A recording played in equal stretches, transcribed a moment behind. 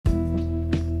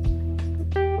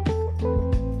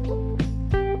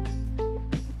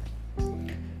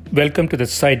Welcome to the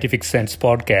Scientific Sense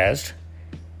podcast,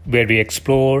 where we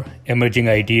explore emerging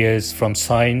ideas from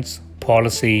science,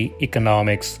 policy,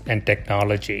 economics, and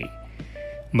technology.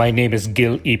 My name is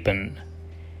Gil Eapen.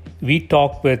 We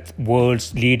talk with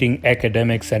world's leading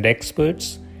academics and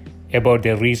experts about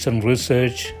their recent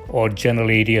research or general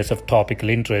areas of topical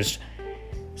interest.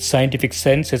 Scientific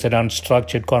Sense is an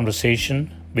unstructured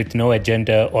conversation with no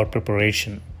agenda or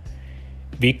preparation.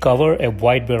 We cover a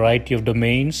wide variety of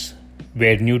domains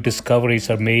where new discoveries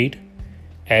are made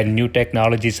and new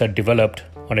technologies are developed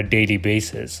on a daily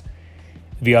basis.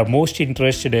 We are most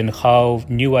interested in how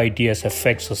new ideas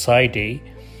affect society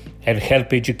and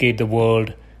help educate the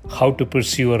world how to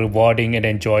pursue a rewarding and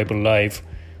enjoyable life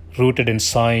rooted in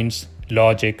science,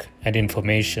 logic, and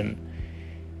information.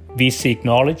 We seek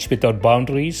knowledge without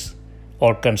boundaries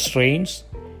or constraints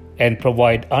and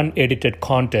provide unedited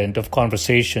content of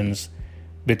conversations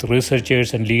with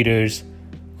researchers and leaders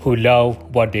who love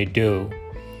what they do.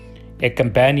 A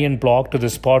companion blog to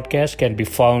this podcast can be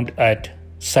found at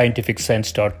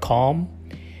scientificsense.com,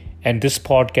 and this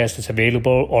podcast is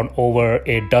available on over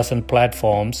a dozen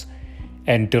platforms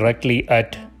and directly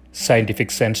at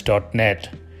scientificsense.net.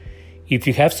 If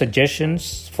you have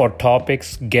suggestions for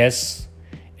topics, guests,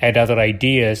 and other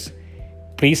ideas,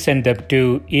 please send them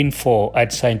to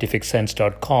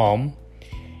info@scientificsense.com,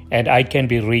 and I can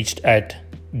be reached at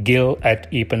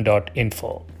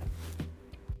gil@eapen.info.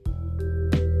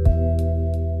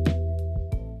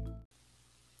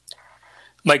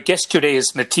 My guest today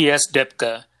is Matthias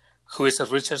Debke, who is a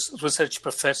research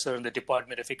professor in the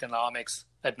Department of Economics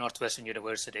at Northwestern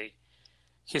University.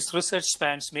 His research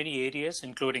spans many areas,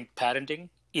 including parenting,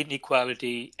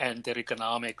 inequality, and their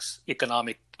economic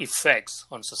effects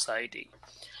on society.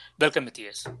 Welcome,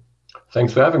 Matthias.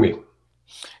 Thanks for having me.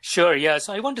 Sure, yeah.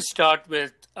 So I want to start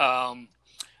with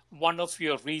one of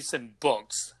your recent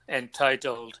books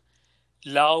entitled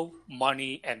Love,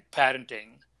 Money, and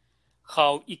Parenting: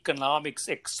 How Economics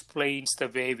Explains the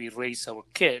Way We Raise Our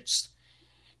Kids.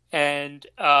 And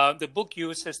the book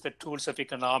uses the tools of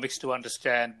economics to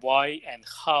understand why and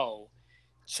how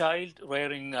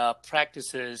child-rearing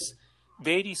practices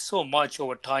vary so much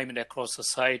over time and across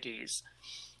societies.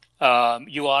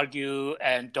 You argue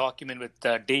and document with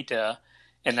data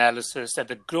analysis that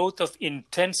the growth of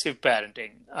intensive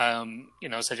parenting,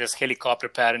 such as helicopter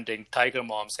parenting, tiger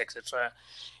moms, etc.,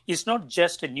 is not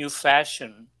just a new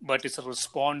fashion, but it's a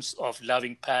response of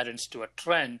loving parents to a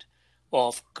trend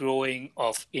of growing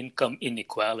of income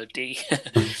inequality.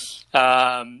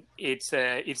 It's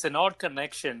an odd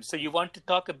connection. So you want to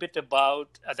talk a bit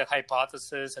about the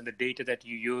hypothesis and the data that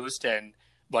you used and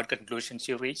what conclusions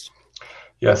you reached?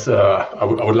 Yes, I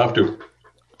would love to.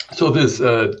 So this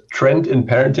trend in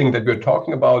parenting that we're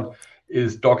talking about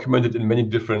is documented in many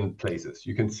different places.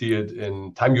 You can see it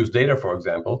in time use data, for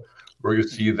example, where you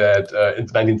see that in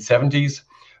the 1970s,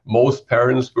 most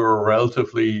parents were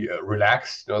relatively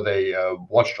relaxed. They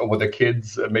watched over their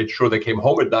kids, made sure they came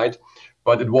home at night,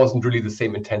 but it wasn't really the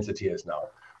same intensity as now.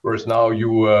 Whereas now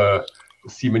you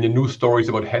see many news stories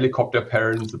about helicopter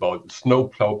parents, about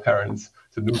snowplow parents.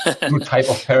 It's a new type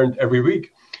of parent every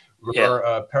week,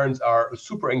 where parents are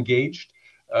super engaged,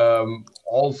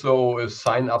 also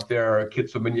sign up their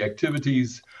kids for many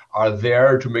activities, are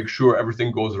there to make sure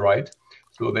everything goes right.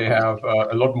 So they have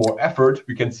a lot more effort.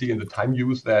 We can see in the time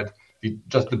use that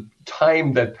just the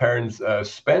time that parents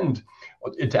spend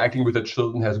interacting with their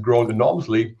children has grown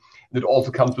enormously. And it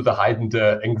also comes with a heightened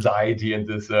anxiety and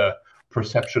this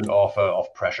perception of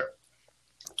pressure.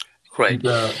 Right.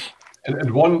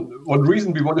 And one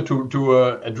reason we wanted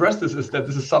to address this is that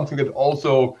this is something that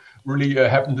also really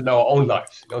happened in our own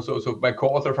lives. So my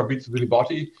co-author Fabrizio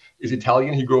Dilibotti is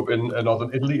Italian. He grew up in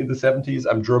northern Italy in the 70s.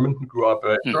 I'm German, grew up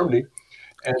in Germany.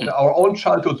 And our own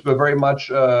childhoods were very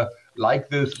much like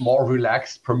this more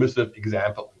relaxed, permissive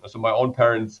example. So my own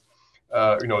parents,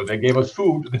 they gave us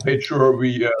food. They made sure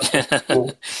we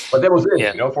but that was it.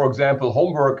 Yeah. For example,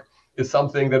 homework is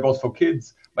something that was for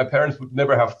kids. My parents would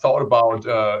never have thought about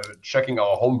checking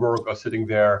our homework or sitting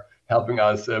there helping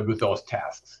us with those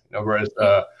tasks. Whereas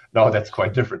now that's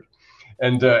quite different.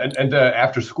 And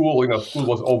after school, school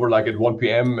was over like at 1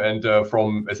 p.m. and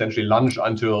from essentially lunch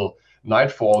until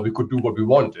nightfall, we could do what we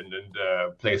want and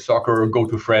play soccer, go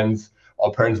to friends.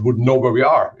 Our parents wouldn't know where we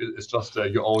are. It's just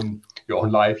your own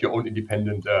life, your own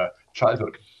independent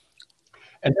childhood.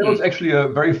 And that was actually a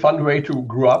very fun way to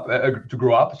grow up.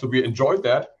 So we enjoyed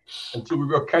that. And so we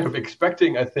were kind of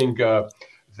expecting, I think,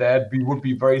 that we would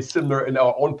be very similar in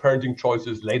our own parenting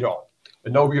choices later on.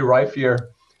 And now we arrive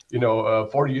here,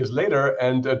 40 years later,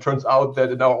 and it turns out that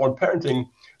in our own parenting,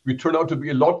 we turn out to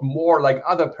be a lot more like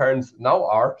other parents now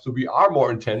are. So we are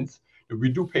more intense. We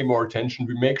do pay more attention.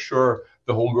 We make sure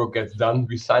the homework gets done.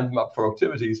 We sign them up for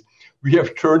activities. We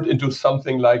have turned into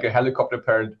something like a helicopter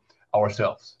parent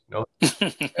ourselves.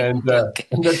 And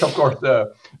that's, of course,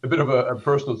 a bit of a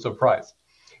personal surprise.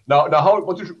 Now,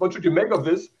 what should you make of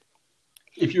this?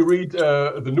 If you read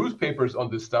the newspapers on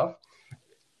this stuff,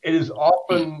 it is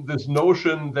often this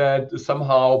notion that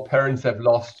somehow parents have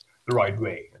lost the right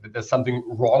way, that there's something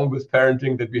wrong with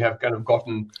parenting, that we have kind of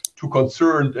gotten too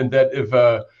concerned, and that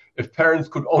if parents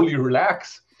could only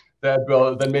relax, then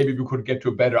maybe we could get to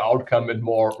a better outcome and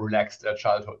more relaxed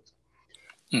childhood.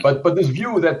 But this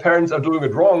view that parents are doing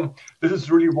it wrong, this is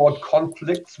really what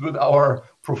conflicts with our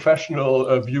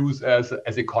professional views as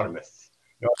economists.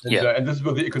 And this is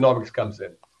where the economics comes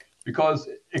in. Because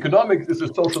economics is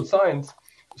a social science.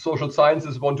 Social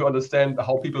sciences want to understand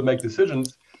how people make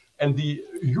decisions. And the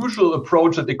usual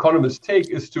approach that economists take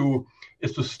is to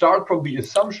start from the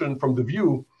assumption, from the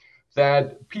view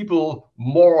that people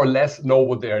more or less know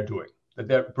what they are doing, that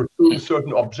they're pursuing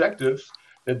certain objectives,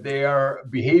 that their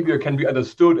behavior can be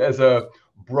understood as a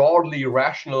broadly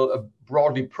rational, a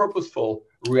broadly purposeful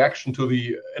reaction to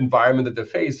the environment that they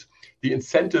face, the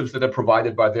incentives that are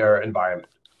provided by their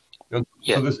environment.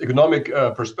 So this economic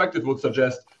perspective would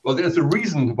suggest, well, there's a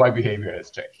reason why behavior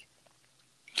has changed.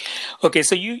 Okay,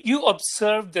 so you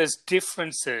observe there's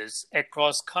differences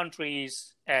across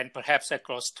countries and perhaps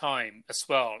across time as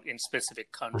well in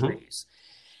specific countries.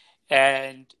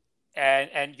 And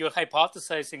you're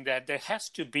hypothesizing that there has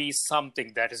to be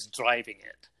something that is driving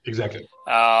it. Exactly.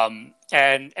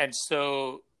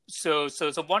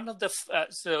 So one of the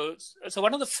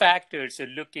factors you're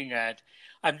looking at,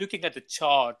 I'm looking at the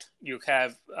chart you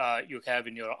have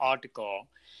in your article.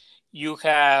 You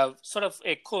have sort of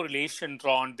a correlation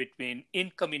drawn between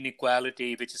income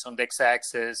inequality, which is on the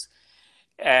x-axis,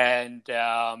 and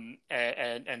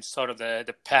sort of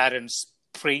the parents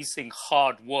praising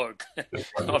hard work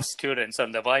of students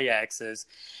on the y-axis.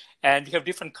 And we have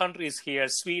different countries here,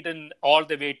 Sweden all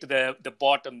the way to the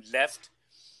bottom left,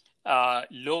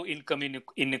 low income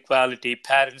inequality,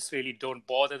 parents really don't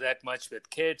bother that much with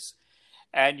kids.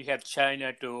 And you have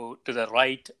China to the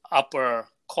right upper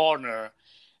corner,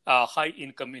 high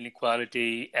income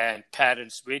inequality and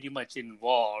parents very much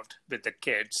involved with the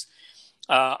kids.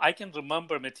 I can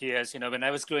remember, Matthias, when I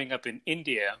was growing up in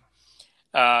India,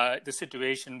 the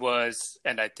situation was,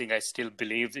 and I think I still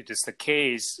believe it is the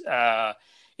case,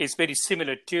 is very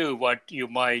similar to what you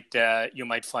might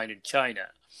find in China.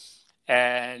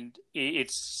 And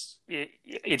it's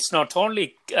not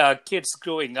only kids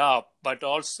growing up, but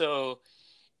also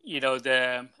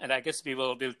and I guess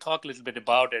we'll talk a little bit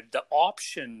about it, the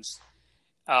options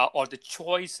or the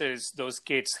choices those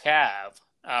kids have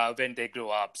when they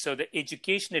grow up. So the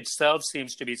education itself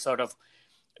seems to be sort of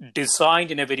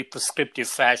designed in a very prescriptive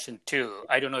fashion too.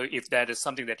 I don't know if that is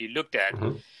something that you looked at.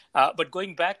 But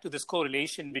going back to this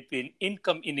correlation between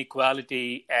income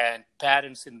inequality and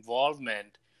parents'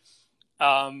 involvement,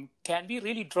 can we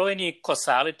really draw any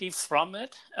causality from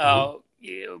it?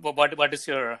 What is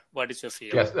your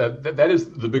feel? Yes, that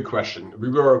is the big question. We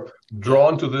were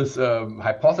drawn to this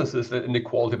hypothesis that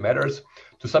inequality matters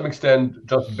to some extent,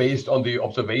 just based on the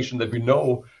observation that we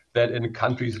know that in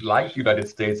countries like the United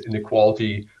States,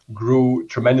 inequality grew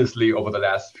tremendously over the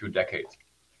last few decades.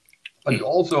 But it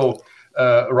also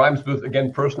rhymes with,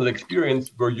 again, personal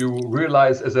experience, where you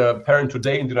realize as a parent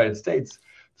today in the United States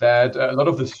that a lot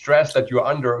of the stress that you're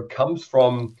under comes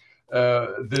from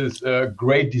this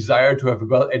great desire to have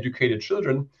well-educated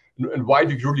children. And why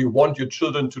do you really want your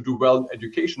children to do well in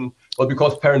education? Well,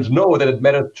 because parents know that it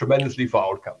matters tremendously for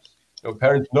outcomes.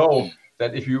 Parents know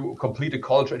that if you complete a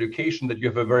college education, that you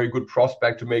have a very good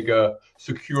prospect to make a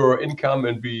secure income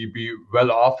and be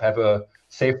well off, have a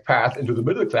safe path into the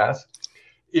middle class.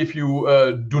 If you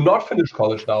do not finish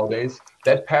college nowadays,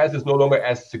 that path is no longer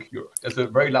as secure. There's a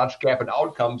very large gap in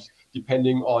outcomes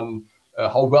depending on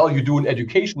how well you do in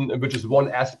education, which is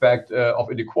one aspect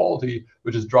of inequality,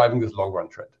 which is driving this long-run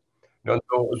trend.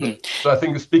 So I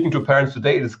think speaking to parents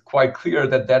today, it is quite clear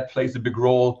that plays a big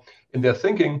role in their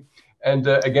thinking. And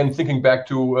again, thinking back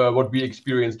to what we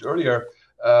experienced earlier,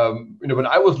 when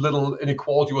I was little,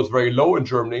 inequality was very low in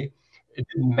Germany. It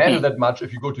didn't matter that much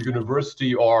if you go to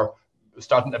university or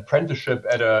start an apprenticeship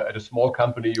at a small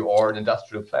company or an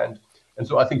industrial plant. And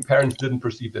so I think parents didn't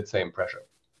perceive that same pressure.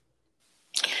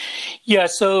 Yeah,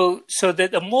 so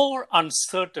the more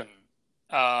uncertain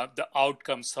the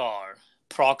outcomes are,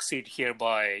 proxied here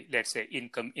by, let's say,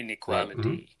 income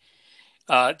inequality,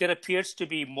 there appears to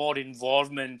be more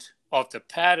involvement of the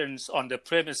parents on the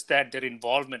premise that their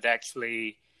involvement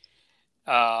actually,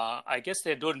 I guess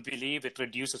they don't believe it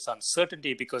reduces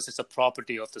uncertainty because it's a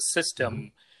property of the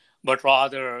system, but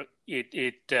rather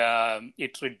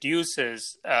it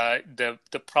reduces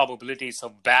the probabilities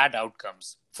of bad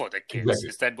outcomes for the kids. Exactly.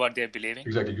 Is that what they're believing?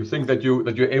 Exactly. You think that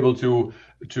you're able to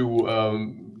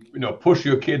push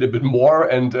your kid a bit more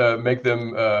and make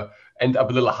them end up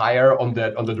a little higher on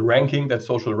the ranking, that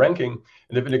social ranking.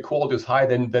 And if inequality is high,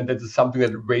 then that is something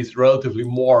that weighs relatively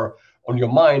more on your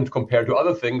mind compared to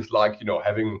other things like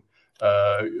having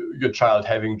your child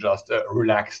having just a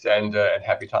relaxed and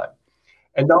happy time.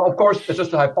 And now, of course, it's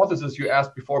just a hypothesis. You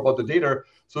asked before about the data.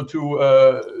 So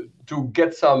to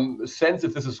get some sense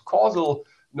if this is causal,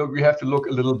 we have to look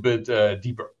a little bit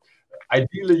deeper.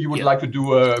 Ideally, you would like to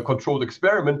do a controlled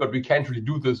experiment, but we can't really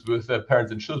do this with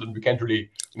parents and children. We can't really,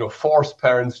 force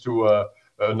parents to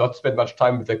not spend much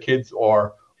time with their kids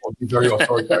or be very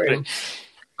authoritarian.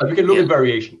 But we can look at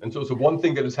variation. And so one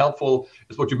thing that is helpful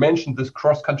is what you mentioned, this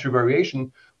cross-country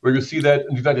variation, where you see that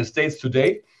in the United States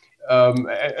today.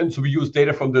 And so we use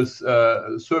data from this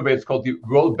survey. It's called the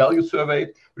World Value Survey,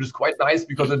 which is quite nice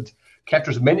because it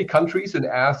captures many countries and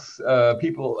asks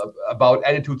people about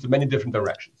attitudes in many different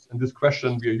directions. And this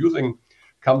question we are using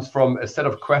comes from a set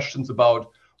of questions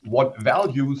about what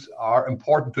values are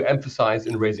important to emphasize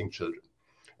in raising children.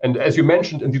 And as you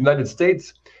mentioned, in the United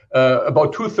States,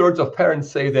 about 2/3 of parents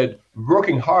say that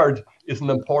working hard is an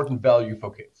important value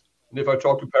for kids. And if I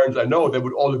talk to parents I know, they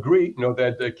would all agree,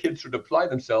 that the kids should apply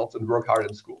themselves and work hard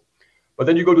in school. But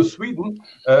then you go to Sweden,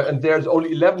 and there's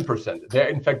only 11%. There,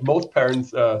 in fact, most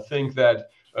parents think that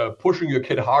pushing your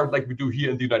kid hard, like we do here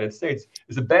in the United States,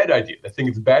 is a bad idea. They think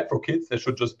it's bad for kids. They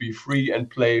should just be free and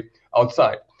play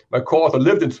outside. My co-author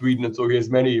lived in Sweden, and so he has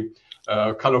many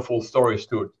colorful stories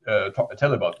to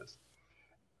tell about this.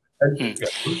 And,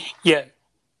 yeah.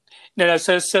 No.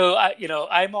 So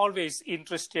I'm always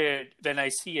interested when I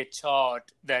see a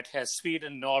chart that has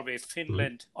Sweden, Norway,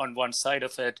 Finland on one side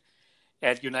of it,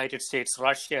 and United States,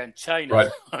 Russia, and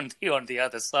China on the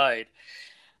other side,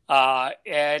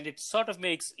 and it sort of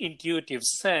makes intuitive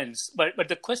sense. But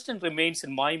the question remains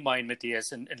in my mind,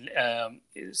 Matthias, and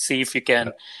see if you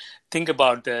can think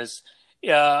about this.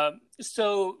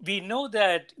 So we know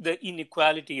that the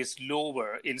inequality is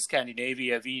lower in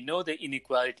Scandinavia. We know the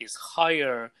inequality is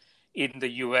higher in the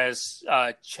US,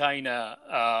 China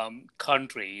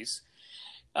countries.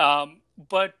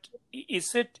 But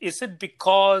is it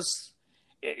because,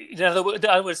 in other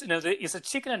words, it's a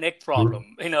chicken and egg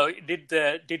problem? Did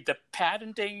the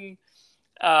parenting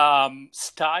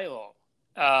style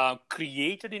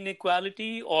created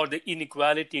inequality, or the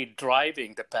inequality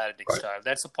driving the parenting style?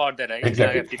 That's the part that I have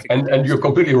difficulty. And you're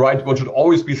completely right. One should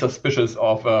always be suspicious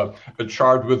of a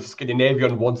chart with Scandinavia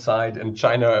on one side and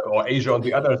China or Asia on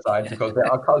the other side, because there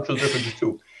are cultural differences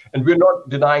too. And we're not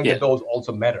denying that those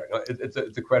also matter.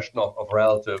 It's a question of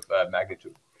relative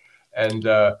magnitude. And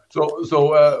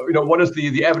what is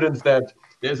the evidence that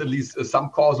there's at least some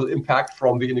causal impact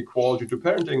from the inequality to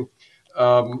parenting?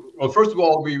 Well, first of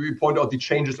all, we point out the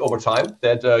changes over time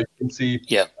that you can see.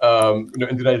 In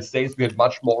the United States, we had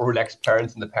much more relaxed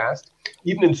parents in the past.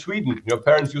 Even in Sweden,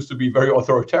 parents used to be very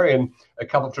authoritarian a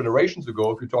couple of generations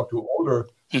ago. If you talk to older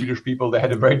Swedish people, they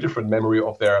had a very different memory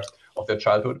of their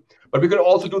childhood. But we can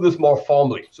also do this more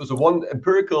formally. So one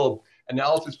empirical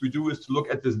analysis we do is to look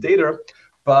at this data,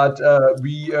 but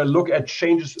we look at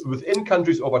changes within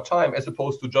countries over time as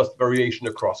opposed to just variation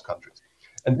across countries.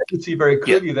 And then you see very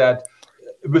clearly that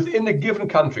within a given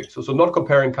country, so not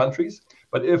comparing countries,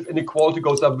 but if inequality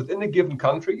goes up within a given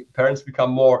country, parents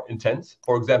become more intense.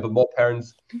 For example, more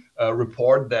parents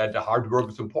report that hard work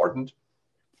is important.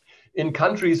 In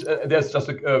countries, there's just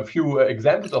a few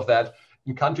examples of that.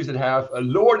 In countries that have a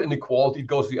lowered inequality, it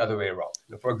goes the other way around.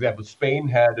 For example, Spain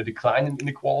had a decline in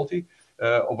inequality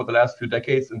over the last few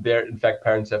decades, and there, in fact,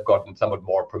 parents have gotten somewhat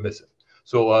more permissive.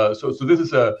 So this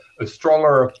is a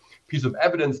stronger piece of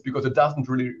evidence because it doesn't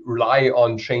really rely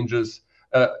on changes,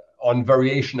 on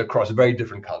variation across very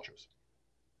different cultures.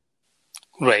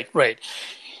 Right.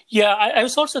 Yeah, I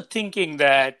was also thinking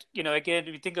that, again,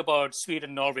 if you think about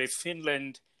Sweden, Norway,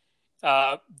 Finland,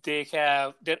 they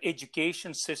have their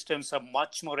education systems are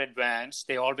much more advanced.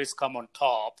 They always come on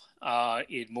top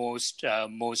in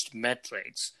most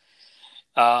metrics.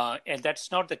 And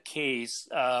that's not the case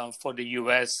for the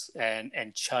US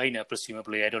and China,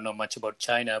 presumably. I don't know much about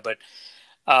China, but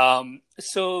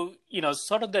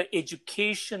sort of the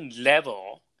education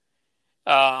level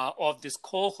of these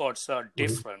cohorts are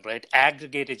different, right?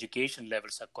 Aggregate education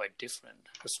levels are quite different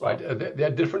as well. Right, they're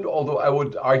different, although I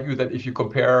would argue that if you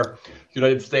compare the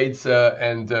United States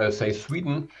and say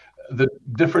Sweden, the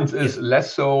difference is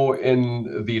less so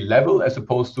in the level as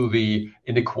opposed to the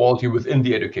inequality within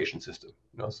the education system.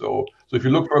 So if you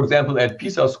look, for example, at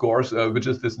PISA scores, which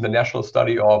is this international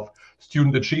study of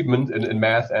student achievement in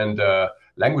math and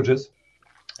languages.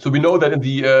 So we know that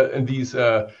in these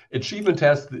achievement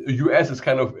tests, the US is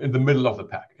kind of in the middle of the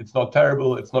pack. It's not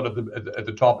terrible. It's not at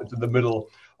the top. It's in the middle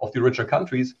of the richer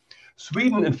countries.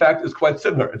 Sweden, in fact, is quite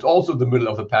similar. It's also in the middle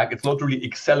of the pack. It's not really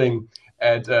excelling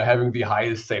at having the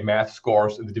highest, say, math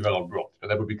scores in the developed world. And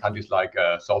that would be countries like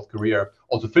South Korea,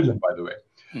 also Finland, by the way.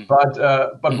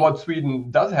 But what Sweden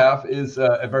does have is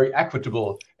a very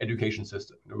equitable education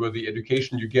system, where the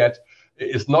education you get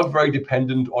is not very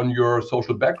dependent on your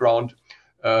social background,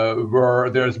 where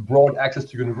there's broad access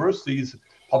to universities.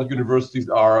 Public universities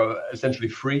are essentially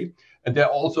free, and they're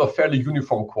also a fairly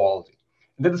uniform quality.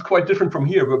 And that is quite different from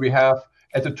here, where we have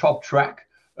at the top track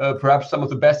perhaps some of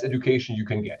the best education you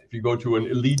can get. If you go to an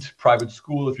elite private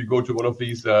school, if you go to one of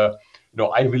these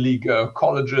Ivy League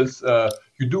colleges,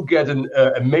 you do get an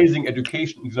amazing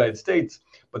education in the United States,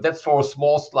 but that's for a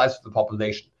small slice of the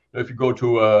population. If you go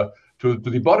to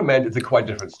the bottom end, it's a quite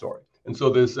different story. And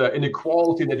so this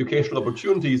inequality in educational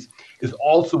opportunities is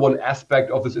also one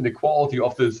aspect of this inequality,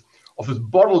 of this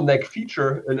bottleneck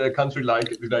feature in a country like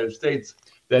the United States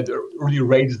that really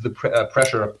raises the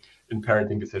pressure in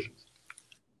parenting decisions.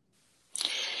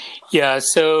 Yeah,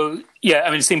 so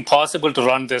it's impossible to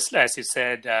run this, as you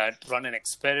said, run an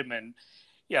experiment.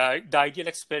 Yeah, the ideal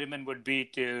experiment would be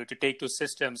to take two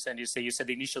systems and you said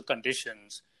the initial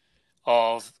conditions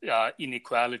of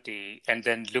inequality and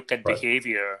then look at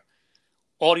behavior.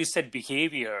 Or you said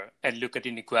behavior and look at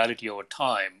inequality over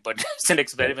time, but it's an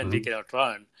experiment we cannot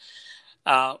run.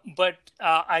 But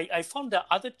I found the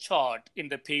other chart in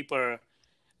the paper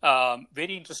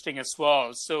very interesting as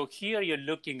well. So here you're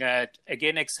looking at,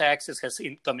 again, x-axis has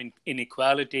income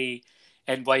inequality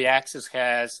and y-axis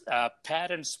has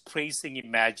parents praising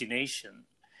imagination.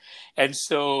 And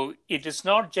so it is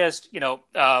not just,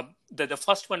 the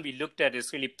first one we looked at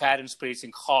is really parents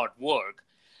praising hard work,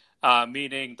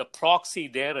 meaning the proxy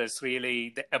there is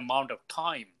really the amount of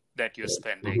time that you're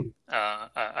spending,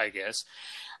 I guess.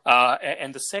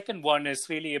 And the second one is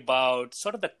really about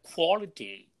sort of the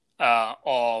quality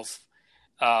of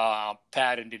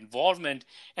parent involvement.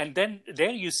 And then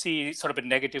there you see sort of a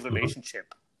negative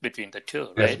relationship between the two,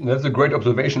 right? Yes, that's a great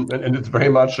observation. And it's very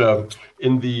much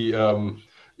in the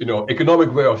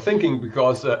economic way of thinking,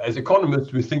 because as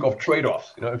economists, we think of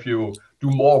trade-offs. If you do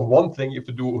more of one thing, you have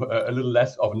to do a little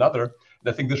less of another.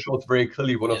 And I think this shows very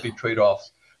clearly one of the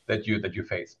trade-offs that you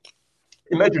face.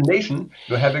 Imagination,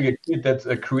 having a kid that's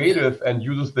creative and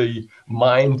uses the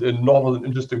mind in novel and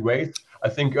interesting ways. I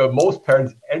think most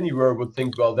parents anywhere would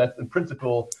think, well, that's in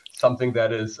principle something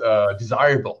that is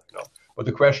desirable. But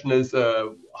the question is,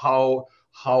 how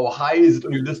high is it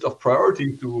on your list of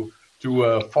priorities to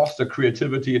foster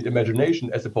creativity and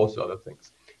imagination as opposed to other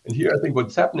things? And here, I think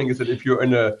what's happening is that if you're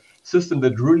in a system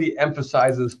that really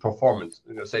emphasizes performance,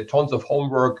 say tons of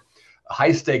homework,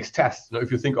 high stakes tests.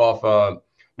 If you think of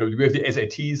we have the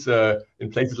SATs in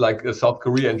places like South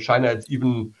Korea and China. It's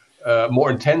even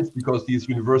more intense because these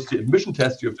university admission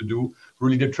tests you have to do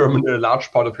really determine a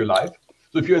large part of your life.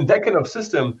 So if you're in that kind of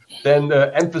system, then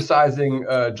emphasizing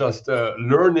just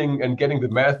learning and getting the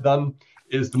math done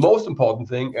is the most important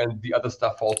thing, and the other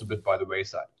stuff falls a bit by the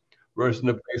wayside. Whereas in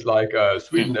a place like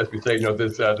Sweden, as we say,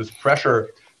 this pressure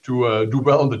to do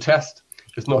well on the test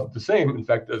is not the same. In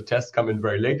fact, the tests come in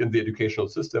very late in the educational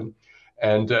system.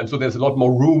 And so there's a lot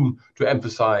more room to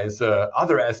emphasize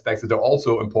other aspects that are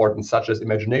also important, such as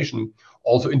imagination.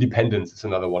 Also, independence is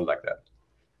another one like that.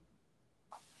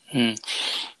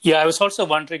 Yeah, I was also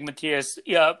wondering, Matthias,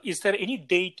 is there any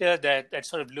data that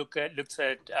sort of looks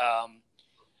at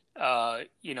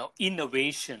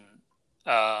innovation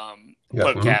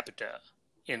per capita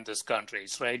in these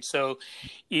countries, right? So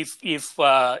if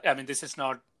this is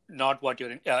not what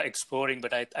you're exploring,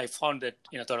 but I found it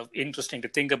sort of interesting to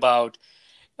think about.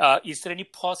 Is there any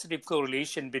positive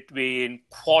correlation between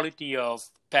quality of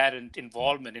parent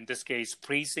involvement, in this case,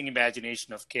 praising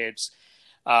imagination of kids,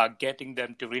 getting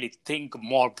them to really think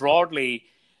more broadly?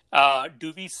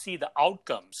 Do we see the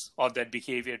outcomes of that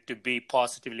behavior to be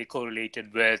positively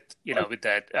correlated with with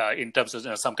that in terms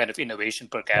of some kind of innovation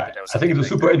per capita? Right. I think it's a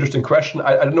super interesting question.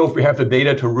 I don't know if we have the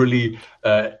data to really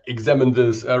examine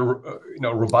this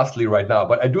robustly right now,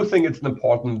 but I do think it's an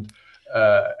important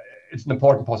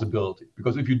possibility,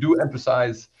 because if you do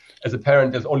emphasize as a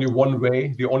parent, there's only one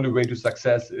way. The only way to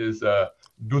success is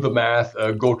do the math,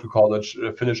 go to college,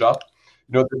 finish up.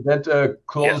 That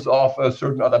closes off a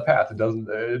certain other path. It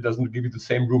doesn't give you the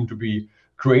same room to be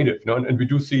creative. And we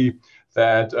do see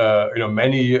that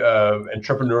many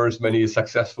entrepreneurs, many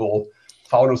successful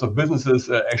founders of businesses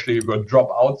actually were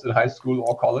dropouts in high school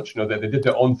or college. They did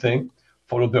their own thing,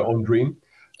 followed their own dream.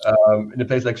 In a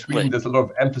place like Sweden, Right. there's a lot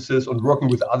of emphasis on working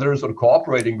with others, on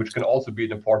cooperating, which can also be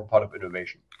an important part of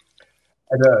innovation.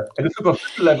 At a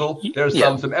superficial level, there's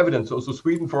Yeah. some evidence. So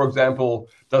Sweden, for example,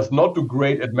 does not do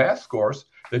great at math scores.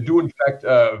 They do, in fact,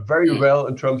 very well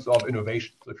in terms of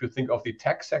innovation. So if you think of the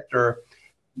tech sector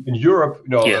in Europe,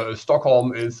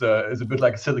 Stockholm is a bit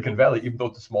like Silicon Valley, even though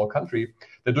it's a small country.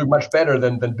 They're doing much better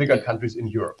than bigger countries in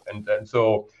Europe. And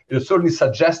so it is certainly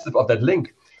suggestive of that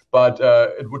link, but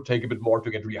it would take a bit more to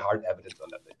get really hard evidence on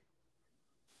that link.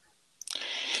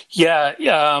 Yeah,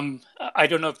 I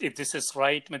don't know if this is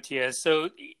right, Matthias. So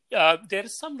there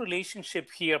is some relationship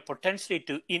here potentially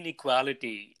to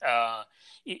inequality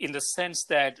in the sense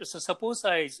that, so suppose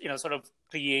I sort of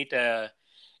create a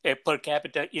per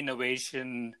capita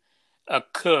innovation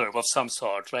curve of some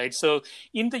sort, right? So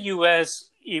in the US,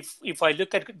 if I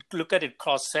look at it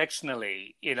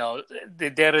cross-sectionally,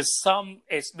 there is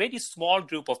a very small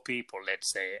group of people,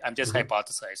 let's say, I'm just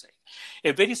hypothesizing,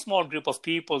 a very small group of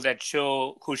people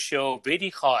who show very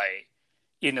high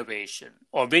innovation,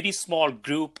 or very small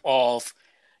group of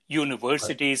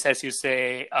universities, as you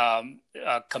say,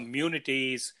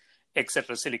 communities,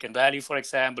 etc. Silicon Valley, for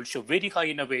example, show very high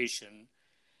innovation.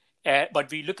 But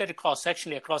we look at it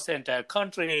cross-sectionally across the entire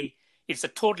country, it's a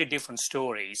totally different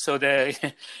story. So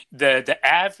the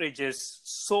average is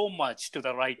so much to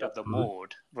the right of the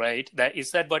mode, right?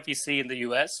 Is that what we see in the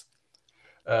US?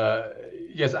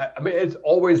 Yes, I mean, it's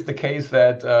always the case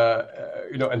that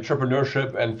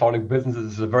entrepreneurship and founding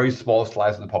businesses is a very small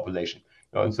slice of the population.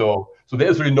 And so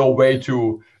there's really no way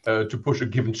to push a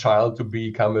given child to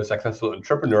become a successful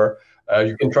entrepreneur.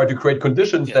 You can try to create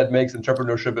conditions that makes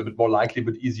entrepreneurship a bit more likely,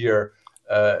 but easier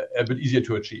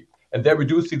to achieve. And there we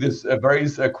do see this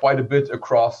varies quite a bit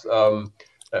across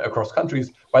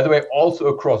countries. By the way, also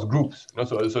across groups.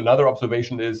 So another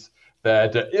observation is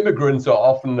that immigrants are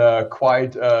often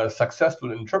quite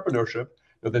successful in entrepreneurship.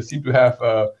 They seem to have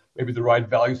maybe the right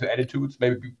values and attitudes,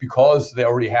 maybe because they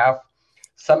already have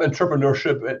some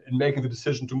entrepreneurship in making the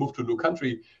decision to move to a new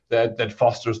country that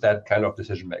fosters that kind of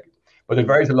decision making. But it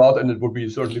varies a lot, and it would be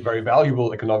certainly very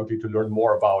valuable economically to learn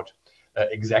more about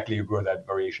exactly where that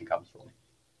variation comes from.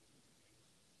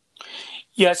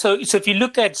 Yeah, so if you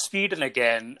look at Sweden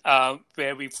again,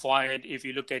 where we find, if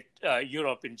you look at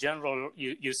Europe in general,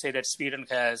 you say that Sweden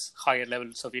has higher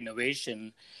levels of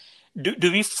innovation.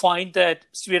 Do we find that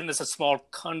Sweden is a small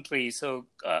country? So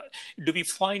do we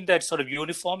find that sort of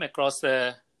uniform across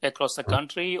the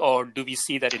country, or do we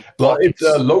see that in pockets? Well, it's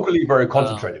locally very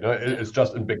concentrated. It's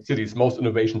just in big cities. Most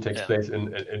innovation takes place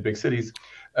in big cities.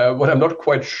 What I'm not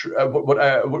quite sure, what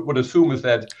I would assume is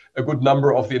that a good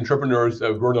number of the entrepreneurs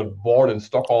were not born in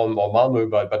Stockholm or Malmö,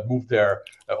 but moved there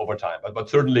over time. But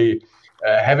certainly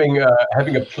having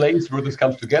a place where this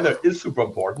comes together is super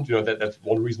important. That's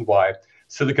one reason why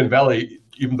Silicon Valley,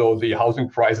 even though the housing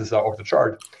prices are off the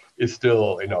chart, is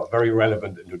still very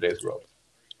relevant in today's world.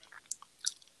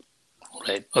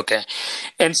 Right. Okay.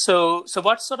 And so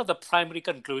what's sort of the primary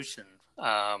conclusion?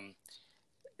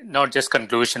 Not just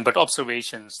conclusion, but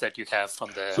observations that you have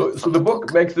from the. So the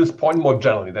book makes this point more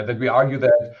generally that we argue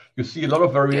that you see a lot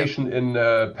of variation in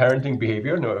parenting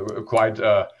behavior, quite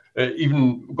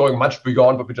even going much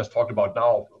beyond what we just talked about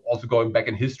now. Also going back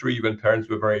in history when parents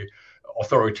were very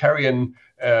authoritarian,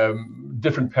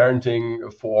 different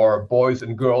parenting for boys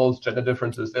and girls, gender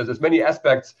differences. There's many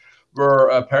aspects where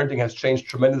parenting has changed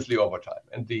tremendously over time,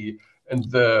 and the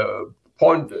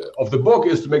point of the book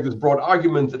is to make this broad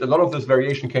argument that a lot of this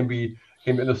variation can be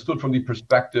understood from the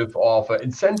perspective of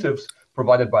incentives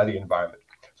provided by the environment.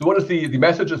 So what is the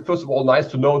message? Is first of all nice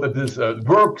to know that this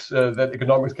works, that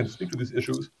economics can speak to these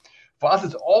issues. For us,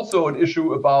 it's also an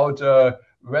issue about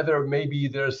whether maybe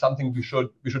there's something we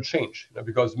should change,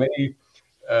 because many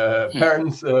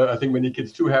parents, I think many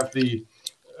kids too, have the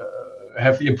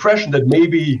impression that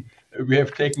maybe we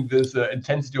have taken this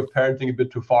intensity of parenting a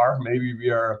bit too far. Maybe we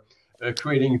are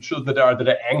creating children that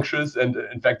are anxious, and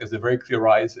in fact, there's a very clear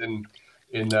rise in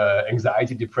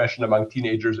anxiety, depression among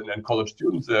teenagers and college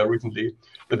students recently.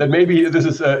 But that maybe this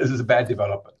is a bad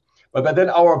development. But then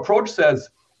our approach says,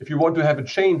 if you want to have a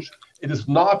change, it is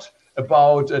not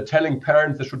about telling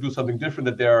parents they should do something different,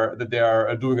 that they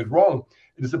are doing it wrong.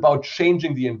 It is about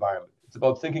changing the environment. It's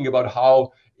about thinking about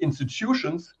how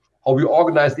institutions, how we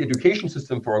organize the education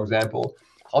system, for example,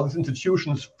 how these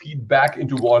institutions feed back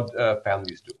into what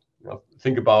families do.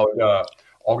 Think about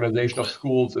organization of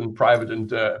schools in private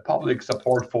and public,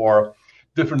 support for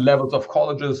different levels of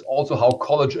colleges, also how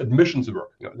college admissions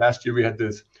work. Last year we had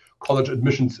this college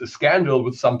admissions scandal,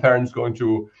 with some parents going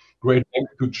to great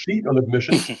lengths to cheat on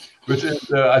admissions, which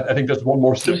is, I think, just one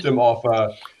more symptom of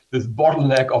this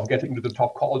bottleneck of getting to the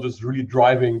top colleges really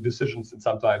driving decisions in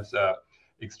sometimes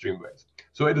extreme ways.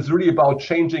 So it is really about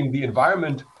changing the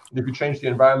environment. And if you change the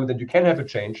environment, then you can have a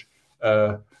change.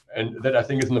 And that, I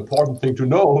think, is an important thing to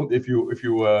know if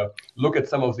you look at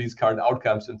some of these current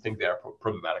outcomes and think they are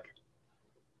problematic.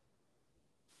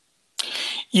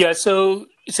 Yeah. So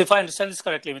if I understand this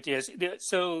correctly, Matthias,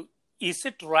 so is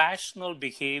it rational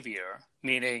behavior,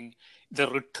 meaning the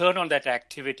return on that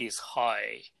activity is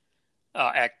high?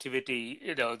 Activity,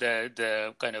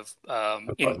 the kind of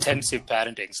intensive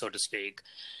parenting, so to speak.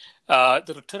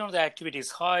 The return on the activity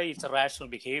is high. It's a rational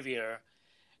behavior.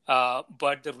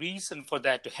 But the reason for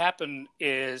that to happen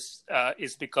is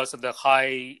because of the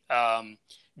high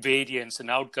variance and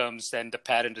outcomes, and the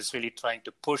parent is really trying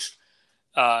to push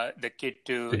the kid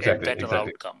to a better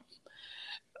outcome.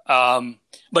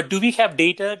 But do we have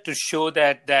data to show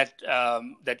that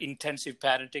intensive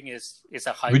parenting is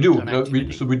a high? We do.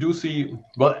 We do see.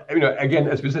 Well, again,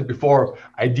 as we said before,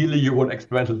 ideally you want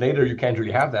experimental data. You can't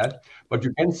really have that, but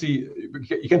you can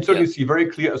certainly see very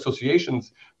clear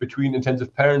associations between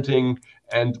intensive parenting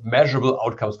and measurable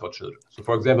outcomes for children. So,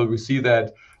 for example, we see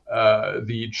that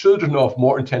the children of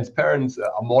more intense parents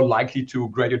are more likely to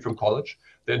graduate from college.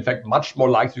 They're in fact much more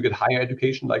likely to get higher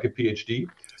education, like a PhD.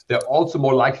 They're also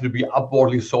more likely to be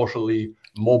upwardly socially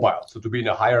mobile, so to be in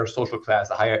a higher social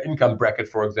class, a higher income bracket,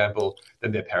 for example,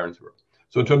 than their parents were.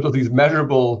 So in terms of these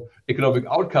measurable economic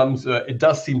outcomes, it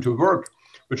does seem to work,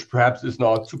 which perhaps is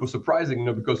not super surprising,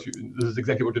 because this is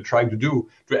exactly what you're trying to do,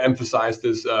 to emphasize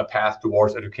this path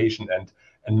towards education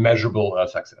and measurable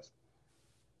success.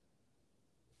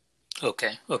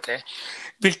 Okay.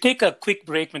 We'll take a quick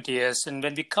break, Matthias, and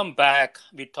when we come back,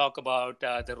 we talk about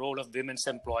the role of women's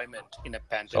employment in a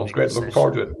pandemic. Sounds great. Looking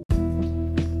forward to it.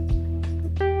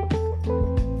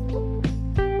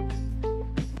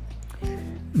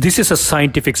 This is a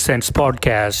Scientific Sense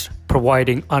podcast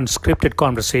providing unscripted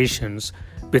conversations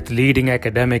with leading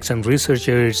academics and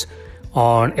researchers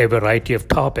on a variety of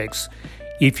topics.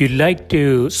 If you'd like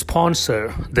to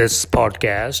sponsor this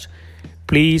podcast,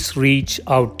 please reach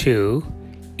out to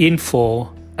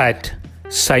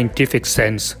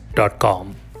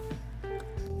info@scientificsense.com.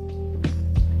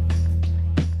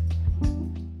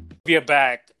 We are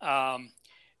back.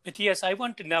 Matthias, I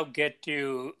want to now get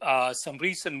to some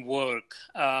recent work.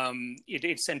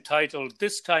 It's entitled,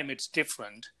 "This Time It's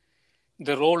Different,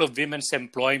 The Role of Women's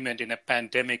Employment in a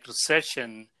Pandemic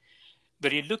Recession,"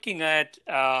 where you're looking at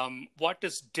what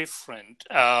is different,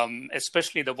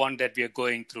 especially the one that we are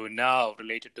going through now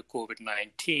related to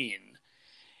COVID-19.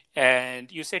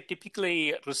 And you said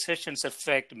typically recessions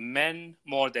affect men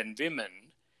more than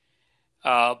women,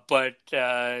 but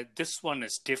this one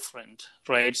is different,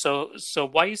 right? So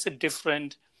why is it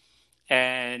different,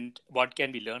 and what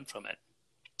can we learn from it?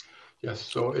 Yes,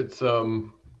 so it's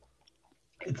an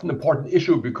important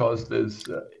issue because there's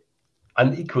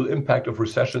unequal impact of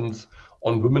recessions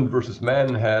on women versus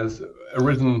men has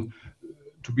arisen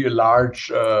to be a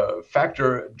large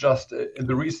factor just in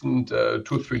the recent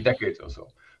 2-3 decades or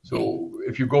so. So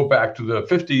if you go back to the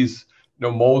 50s,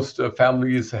 most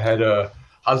families had a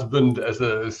husband as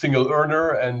a single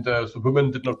earner, and so women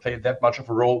did not play that much of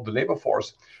a role in the labor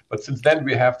force. But since then,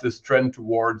 we have this trend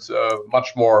towards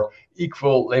much more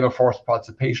equal labor force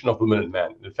participation of women and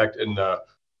men. In fact,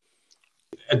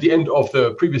 at the end of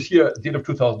the previous year, at the end of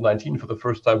 2019, for the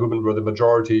first time, women were the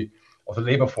majority of the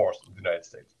labor force in the United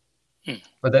States.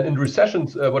 But then in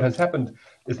recessions, what has happened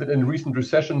is that in recent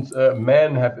recessions,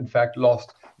 men have in fact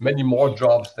lost many more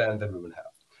jobs than women have.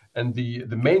 And the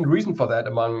main reason for that,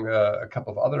 among a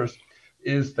couple of others,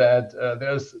 is that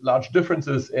there's large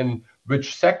differences in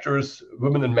which sectors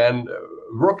women and men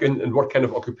work in and what kind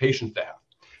of occupations they have.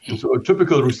 And so a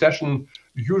typical recession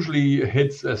usually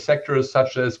hits sectors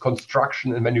such as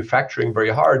construction and manufacturing very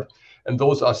hard, and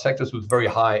those are sectors with very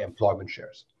high employment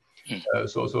shares.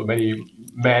 So many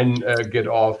men get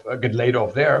laid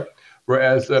off there,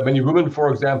 whereas many women,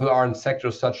 for example, are in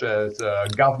sectors such as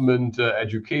government,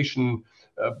 education,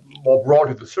 more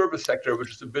broadly the service sector,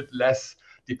 which is a bit less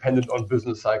dependent on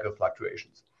business cycle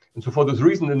fluctuations. And so for this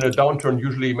reason, in a downturn,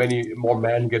 usually many more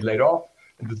men get laid off.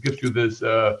 And this gives you this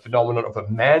phenomenon of a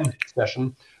man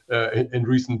recession in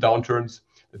recent downturns.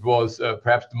 It was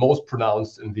perhaps the most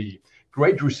pronounced in the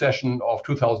Great Recession of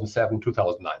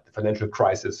 2007-2009, the financial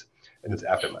crisis and its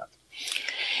aftermath.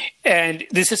 And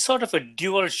this is sort of a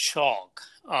dual shock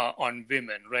on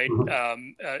women, right?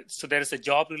 Mm-hmm. So there is a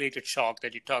job-related shock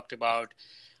that you talked about,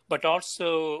 but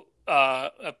also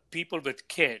people with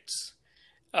kids.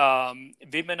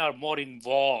 women are more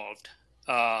involved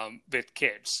with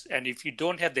kids. And if you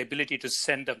don't have the ability to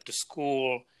send them to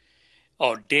school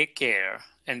or daycare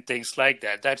and things like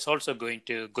that, that's also going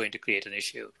to create an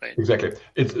issue, right? Exactly.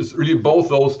 It's really both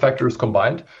those factors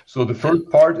combined. So the first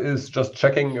part is just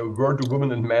checking where do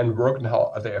women and men work and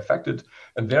how are they affected.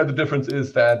 And there the difference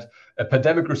is that a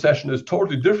pandemic recession is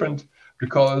totally different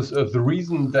because of the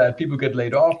reason that people get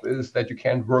laid off is that you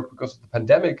can't work because of the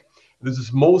pandemic. This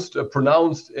is most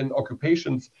pronounced in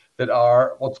occupations that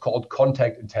are what's called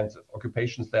contact intensive,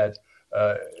 occupations that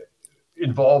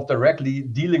involve directly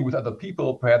dealing with other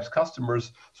people, perhaps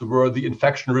customers, so where the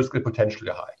infection risk is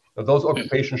potentially high. Now, those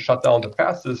occupations shut down the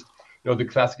fastest. The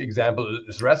classic example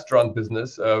is restaurant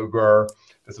business, where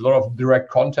there's a lot of direct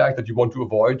contact that you want to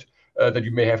avoid, that you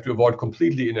may have to avoid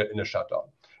completely in a shutdown.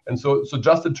 And so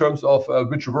just in terms of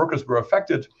which workers were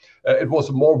affected, it was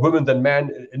more women than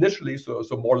men initially, so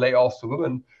more layoffs for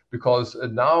women, because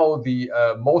now the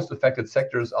most affected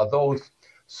sectors are those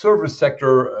service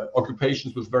sector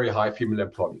occupations with very high female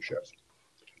employment shares.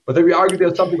 But then we argue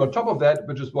there's something on top of that,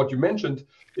 which is what you mentioned,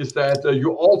 is that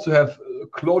you also have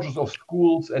closures of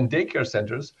schools and daycare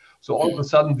centers. So all of a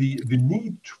sudden, the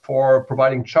need for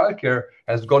providing childcare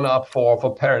has gone up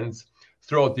for parents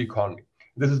throughout the economy.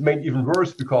 This is made even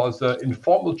worse because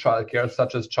informal childcare,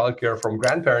 such as childcare from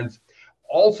grandparents,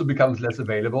 also becomes less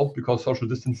available because social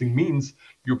distancing means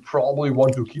you probably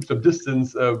want to keep some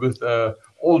distance with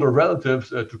older relatives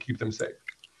to keep them safe.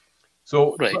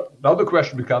 So now the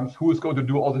question becomes, who is going to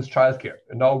do all this childcare?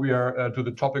 And now we are to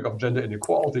the topic of gender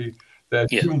inequality,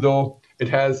 that even though it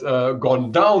has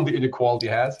gone down, the inequality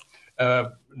has,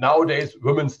 nowadays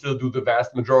women still do the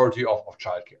vast majority of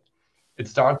childcare. It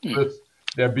starts with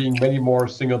there being many more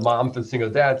single moms and single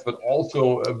dads, but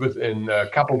also within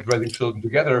couples raising children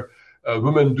together,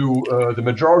 women do the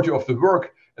majority of the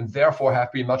work and therefore have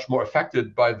been much more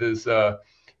affected by this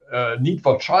need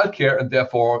for childcare and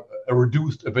therefore a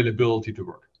reduced availability to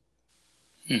work.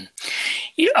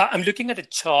 Yeah, I'm looking at a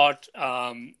chart,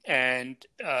 and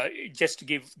just to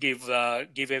give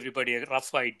everybody a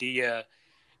rough idea.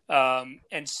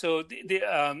 And so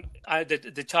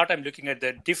the chart I'm looking at,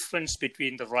 the difference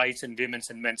between the rise in women's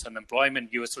and men's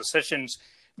unemployment, U.S. recessions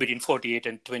between 1948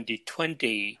 and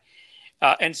 2020.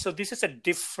 And so this is a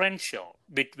differential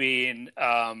between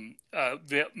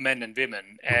men and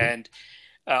women. And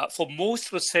for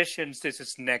most recessions, this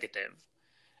is negative,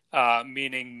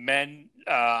 meaning men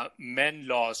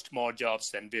lost more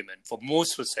jobs than women for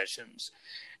most recessions,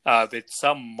 with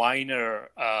some minor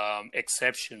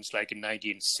exceptions, like in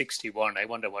 1961. I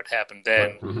wonder what happened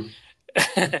then.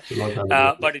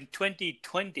 But in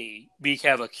 2020, we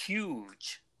have a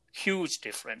huge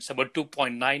difference, about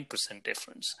 2.9%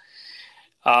 difference.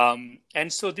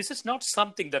 And so this is not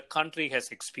something the country has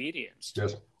experienced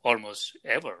almost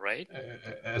ever, right?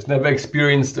 Has never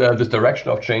experienced this direction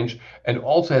of change, and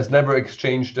also has never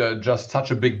exchanged just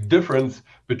such a big difference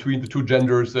between the two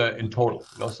genders in total.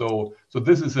 So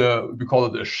this is we call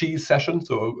it a she-cession,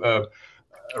 so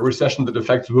a recession that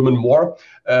affects women more.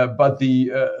 But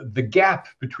the gap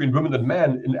between women and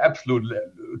men in absolute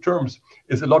terms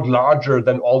is a lot larger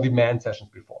than all the man sessions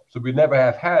before. So we never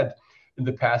have had in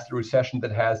the past a recession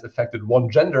that has affected one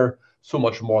gender so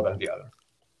much more than the other.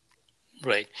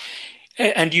 Right.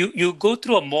 And you go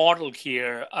through a model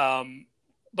here,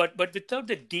 but without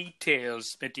the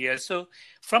details, Matthias. So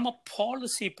from a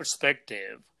policy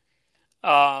perspective,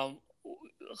 how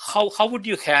would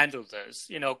you handle this?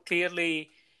 Clearly,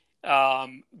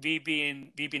 we've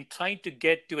been trying to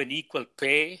get to an equal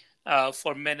pay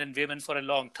for men and women for a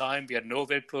long time. We are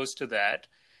nowhere close to that.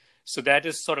 So that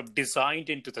is sort of designed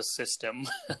into the system.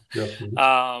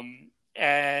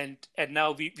 And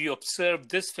now we observe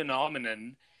this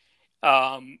phenomenon.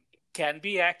 Can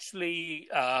we actually,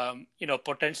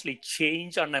 potentially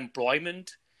change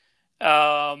unemployment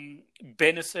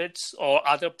benefits or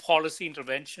other policy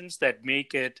interventions that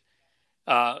make it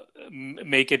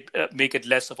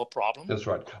less of a problem? That's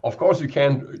right. Of course, you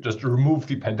can't just remove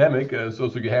the pandemic,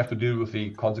 so you have to deal with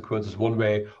the consequences one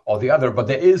way or the other. But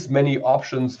there is many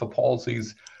options for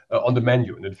policies on the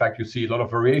menu, and in fact, you see a lot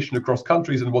of variation across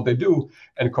countries in what they do,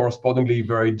 and correspondingly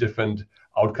very different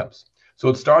outcomes. So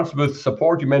it starts with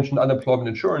support. You mentioned unemployment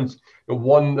insurance.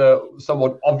 One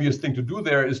somewhat obvious thing to do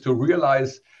there is to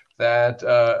realize that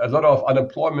a lot of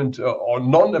unemployment or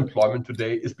non-employment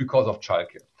today is because of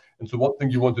childcare. And so one thing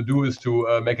you want to do is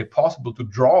to make it possible to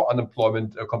draw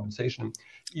unemployment compensation,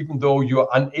 even though you are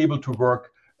unable to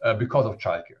work because of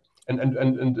childcare. And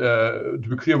to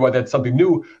be clear why that's something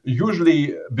new,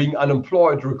 usually being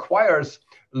unemployed requires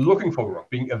looking for work,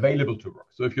 being available to work.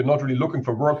 So if you're not really looking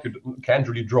for work, you can't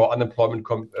really draw unemployment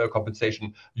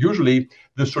compensation. Usually,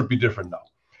 this should be different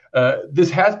now. This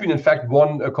has been, in fact,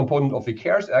 one component of the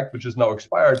CARES Act, which is now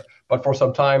expired. But for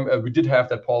some time, we did have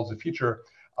that policy feature.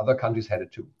 Other countries had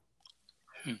it too.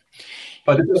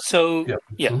 But it is,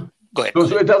 Go ahead.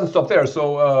 So it doesn't stop there.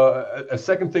 So a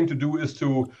second thing to do is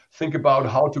to think about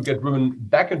how to get women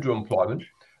back into employment.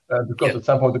 Because at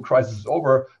some point the crisis is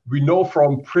over. We know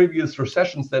from previous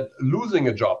recessions that losing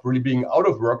a job, really being out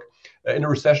of work in a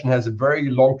recession, has a very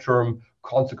long-term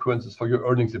consequences for your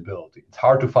earnings ability. It's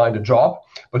hard to find a job,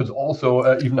 but it's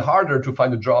also even harder to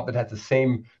find a job that has the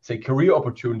same, say, career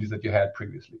opportunities that you had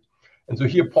previously. And so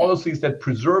here, policies that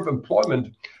preserve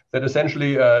employment, that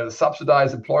essentially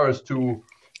subsidize employers to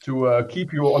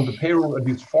keep you on the payroll, at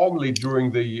least formally,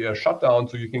 during the shutdown,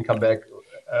 so you can come back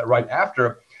right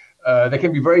after, they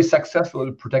can be very successful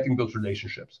in protecting those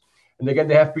relationships. And again,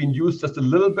 they have been used just a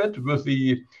little bit with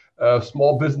the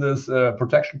small business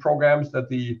protection programs that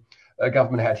the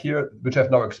government had here, which have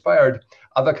now expired.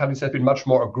 Other countries have been much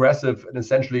more aggressive in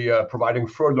essentially providing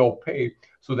furlough pay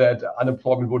so that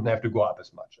unemployment wouldn't have to go up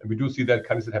as much. And we do see that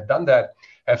countries that have done that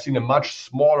have seen a much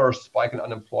smaller spike in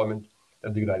unemployment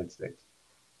than the United States.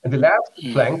 And the last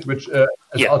plank, which is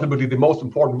ultimately the most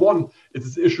important one, is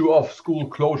this issue of school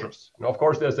closures. Now, of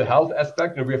course, there's a health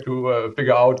aspect, and we have to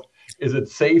figure out, is it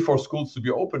safe for schools to be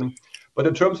open? But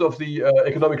in terms of the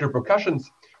economic repercussions,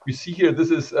 we see here this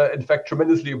is, in fact,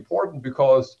 tremendously important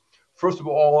because, first of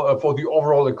all, for the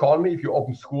overall economy, if you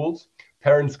open schools,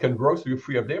 parents can work, so you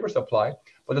free up labor supply.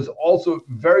 But it's also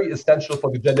very essential for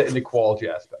the gender inequality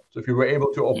aspect. So if you were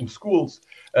able to open schools,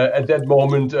 at that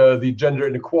moment, the gender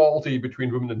inequality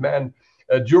between women and men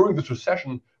during this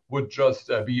recession would just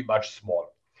be much smaller.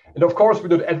 And of course, we're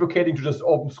not advocating to just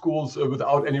open schools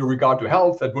without any regard to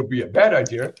health. That would be a bad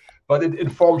idea, but it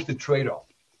informs the trade-off.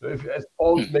 So if, as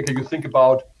policymaker, you think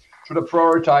about, should I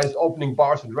prioritize opening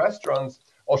bars and restaurants,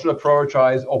 or should I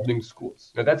prioritize opening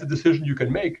schools? Now, that's a decision you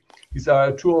can make. These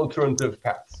are two alternative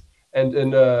paths. And in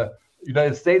the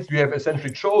United States, we have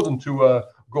essentially chosen to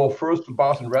go first to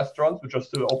bars and restaurants, which are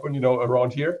still open,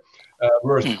 around here,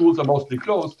 whereas schools are mostly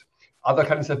closed. Other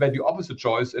countries have made the opposite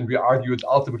choice, and we argue it's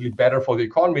ultimately better for the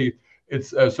economy.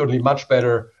 It's certainly much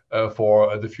better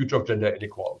for the future of gender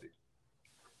inequality.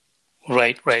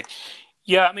 Right.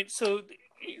 Yeah, I mean, so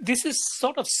this is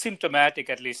sort of symptomatic,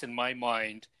 at least in my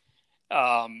mind,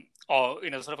 or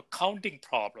sort of a counting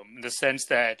problem in the sense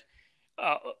that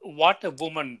what a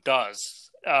woman does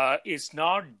is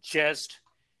not just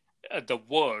the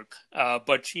work,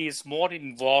 but she is more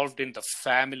involved in the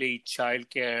family,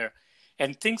 childcare,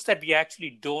 and things that we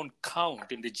actually don't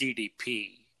count in the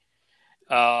GDP.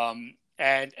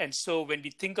 And so when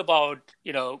we think about,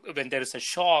 when there is a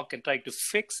shock and trying to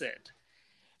fix it,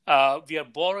 we are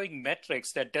borrowing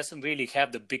metrics that doesn't really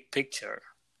have the big picture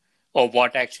of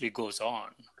what actually goes on.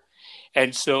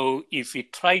 And so if we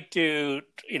try to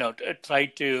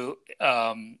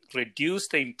reduce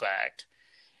the impact,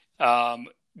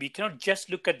 we cannot just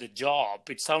look at the job.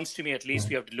 It sounds to me, at least,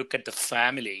 we have to look at the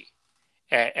family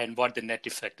and what the net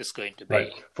effect is going to be.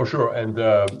 Right, for sure. And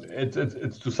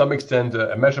it's to some extent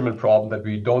a measurement problem that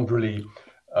we don't really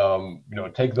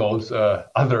take those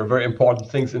other very important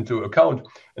things into account.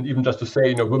 And even just to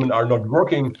say, women are not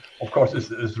working, of course,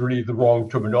 is really the wrong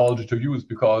terminology to use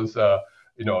because,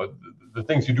 the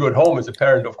things you do at home as a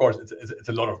parent, of course, it's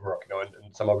a lot of work,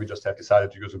 and somehow we just have decided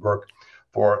to use the work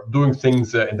for doing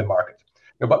things in the market.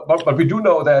 But we do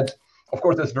know that, of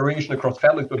course, there's variation across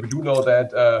families, but we do know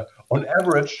that on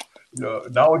average,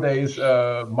 nowadays,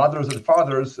 mothers and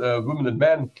fathers, women and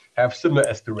men have similar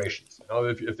aspirations.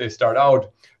 If they start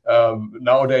out,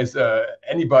 nowadays,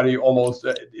 anybody almost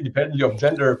independently of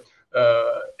gender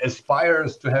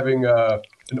aspires to having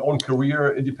an own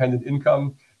career, independent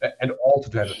income, and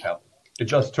also to have a family. It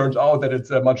just turns out that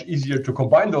it's much easier to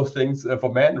combine those things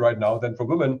for men right now than for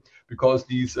women because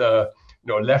these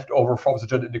leftover forms of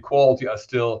gender inequality are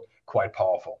still quite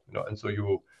powerful. And so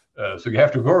you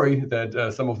have to worry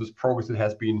that some of this progress that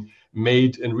has been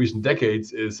made in recent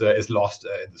decades is lost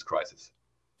in this crisis.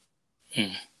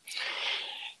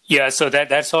 Yeah, so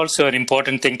that's also an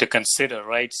important thing to consider,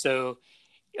 right? So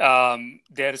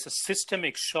there is a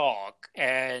systemic shock,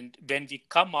 and when we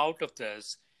come out of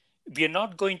this, we are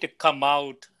not going to come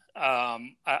out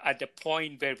at the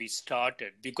point where we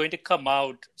started. We're going to come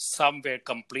out somewhere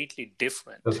completely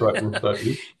different. That's right.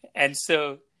 Exactly. And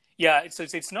so, yeah, so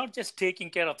it's not just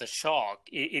taking care of the shock.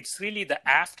 It's really the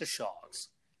aftershocks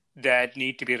that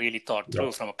need to be really thought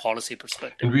through from a policy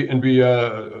perspective. And we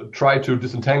try to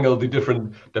disentangle the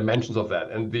different dimensions of that.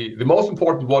 And the most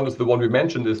important one is the one we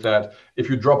mentioned, is that if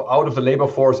you drop out of the labor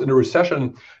force in a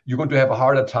recession, you're going to have a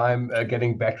harder time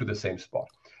getting back to the same spot.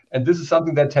 And this is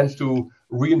something that tends to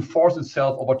reinforce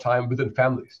itself over time within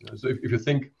families. So if you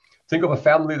think of a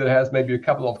family that has maybe a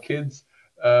couple of kids,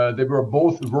 they were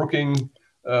both working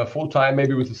full-time,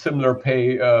 maybe with a similar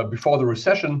pay before the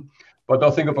recession. But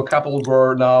now think of a couple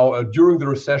where now during the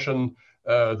recession,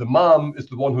 the mom is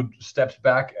the one who steps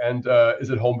back and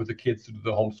is at home with the kids to do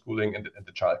the homeschooling and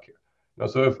the childcare.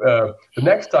 So if the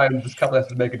next time this couple has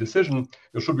to make a decision,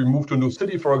 should we move to a new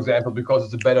city, for example, because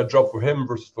it's a better job for him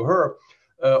versus for her,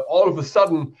 all of a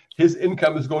sudden his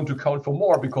income is going to count for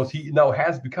more because he now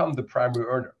has become the primary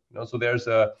earner. So there's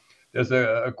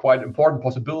a quite important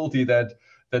possibility that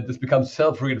this becomes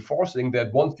self-reinforcing,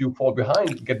 that once you fall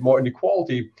behind, get more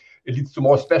inequality, it leads to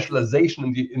more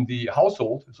specialization in the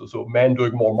household. So men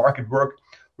doing more market work,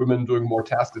 women doing more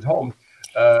tasks at home.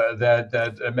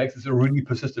 That makes this a really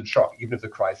persistent shock, even if the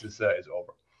crisis is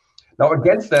over. Now,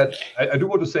 against that, I do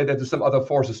want to say that there's some other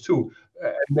forces too.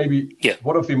 Maybe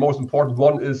one of the most important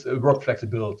one is work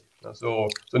flexibility. So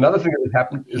another thing that has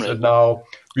happened is that now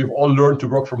we've all learned to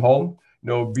work from home.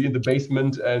 Be in the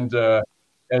basement and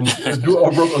do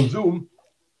our work on Zoom.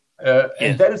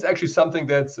 And that is actually something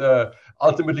that's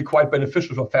ultimately quite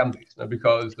beneficial for families,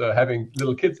 because having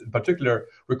little kids in particular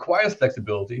requires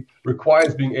flexibility,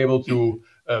 requires being able to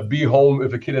be home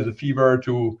if a kid has a fever,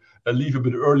 to leave a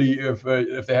bit early if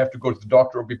they have to go to the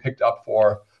doctor or be picked up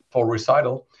for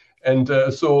recital. And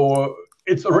so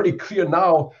it's already clear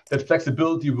now that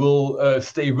flexibility will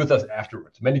stay with us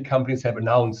afterwards. Many companies have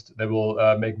announced they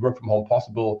will make work from home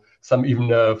possible, some even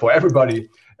for everybody,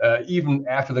 even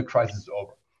after the crisis is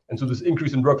over. And so this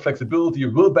increase in work flexibility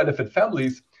will benefit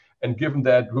families. And given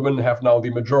that women have now the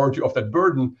majority of that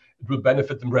burden, it will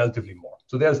benefit them relatively more.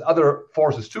 So there's other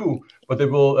forces too, but they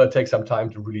will take some time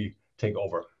to really take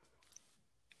over.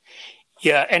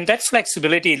 Yeah, and that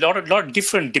flexibility, a lot of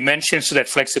different dimensions to that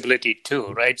flexibility too,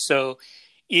 right? So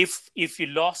if you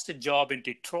lost a job in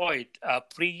Detroit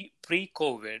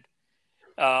pre-COVID,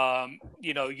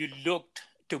 you looked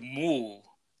to move,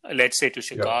 let's say, to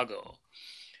Chicago. Yeah.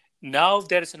 Now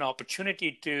there is an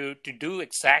opportunity to do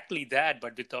exactly that,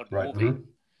 but without moving,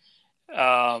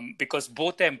 because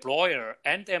both the employer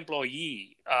and the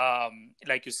employee,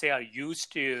 like you say, are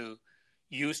used to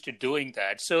doing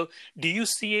that. So, do you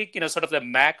see, sort of the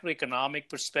macroeconomic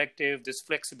perspective, this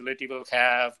flexibility will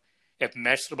have a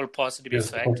measurable positive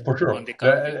effect for sure on the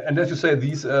economy? And as you say,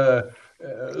 these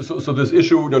so this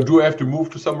issue, do I have to move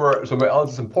to somewhere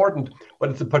else is important, but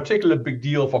it's a particular big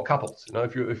deal for couples.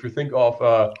 If you think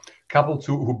of couples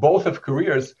who both have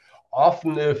careers,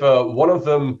 often if one of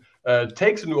them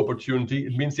takes a new opportunity,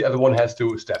 it means the other one has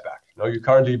to step back. You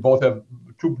currently both have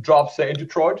two jobs, say in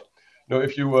Detroit.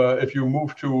 If you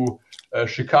move to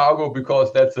Chicago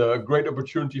because that's a great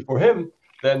opportunity for him,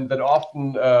 then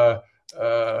often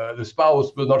the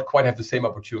spouse will not quite have the same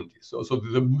opportunity. So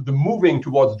the moving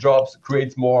towards jobs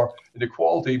creates more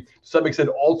inequality. To some extent,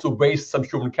 also wastes some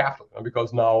human capital,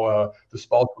 because now the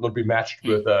spouse will not be matched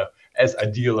with as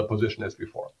ideal a position as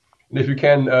before. And if you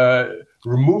can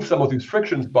remove some of these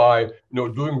frictions by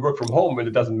doing work from home, and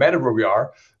it doesn't matter where we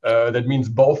are, that means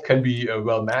both can be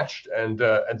well matched, and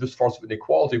this force of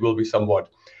inequality will be somewhat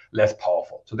less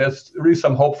powerful. So there's really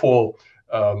some hopeful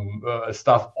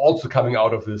stuff also coming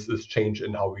out of this change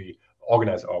in how we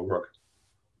organize our work.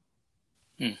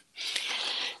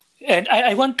 And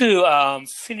I want to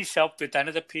finish up with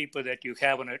another paper that you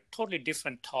have on a totally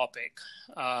different topic.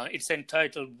 It's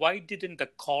entitled, "Why Didn't the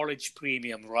College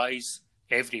Premium Rise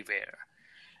Everywhere?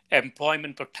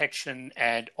 Employment Protection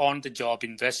and On-the-Job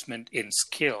Investment in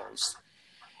Skills."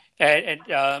 And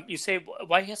you say,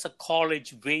 why has a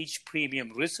college wage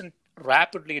premium risen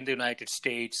rapidly in the United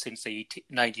States since the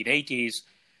 1980s,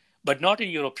 but not in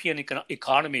European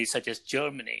economies such as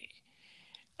Germany?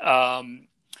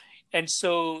 And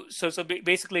so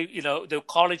basically, the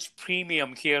college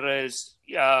premium here is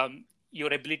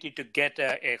your ability to get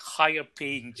a higher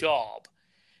paying job.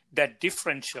 That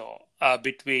differential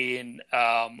between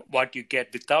what you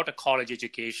get without a college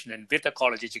education and with a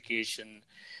college education,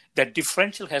 that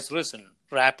differential has risen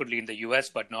rapidly in the US,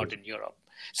 but not in Europe.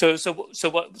 So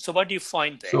what do you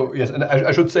find there? So yes, and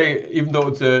I should say, even though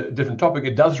it's a different topic,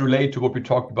 it does relate to what we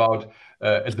talked about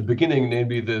at the beginning,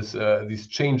 namely these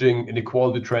changing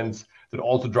inequality trends that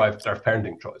also drive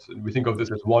parenting choice. And we think of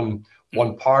this as one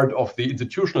part of the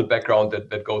institutional background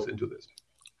that goes into this.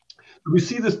 We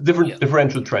see this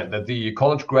differential trend that the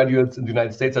college graduates in the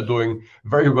United States are doing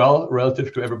very well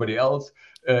relative to everybody else.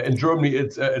 In Germany,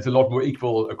 it's a lot more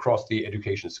equal across the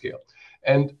education scale.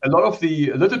 And a lot of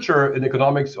the literature in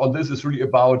economics on this is really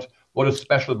about what is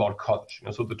special about college.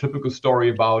 So the typical story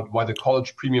about why the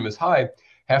college premium is high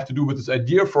have to do with this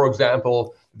idea, for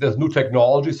example, there's new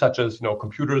technology such as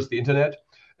computers, the internet,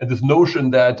 and this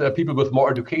notion that people with more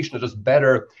education are just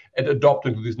better at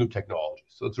adopting to these new technologies.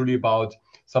 So it's really about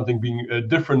something being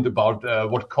different about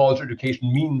what college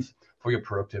education means for your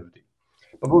productivity.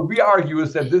 But what we argue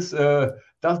is that this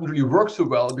doesn't really work so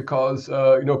well because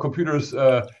computers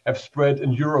have spread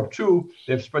in Europe too.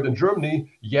 They've spread in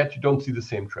Germany, yet you don't see the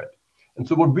same trend. And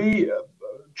so what we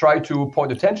try to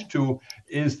point attention to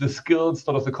is the skills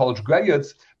not of the college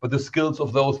graduates, but the skills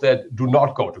of those that do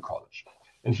not go to college.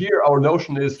 And here our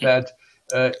notion is that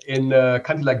in a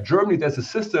country like Germany, there's a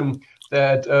system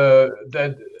that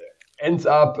ends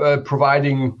up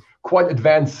providing quite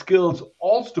advanced skills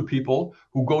also to people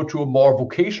who go to a more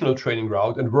vocational training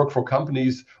route and work for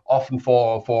companies often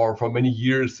for many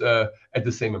years at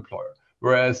the same employer.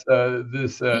 Whereas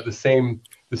the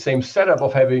same setup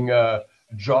of having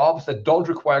jobs that don't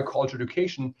require college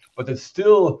education, but that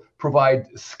still provide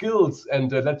skills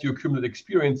and let you accumulate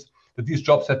experience, that these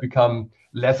jobs have become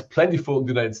less plentiful in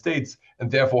the United States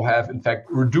and therefore have in fact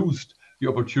reduced the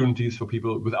opportunities for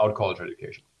people without college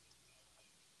education.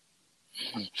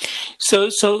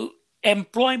 So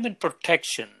employment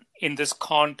protection in this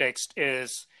context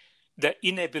is the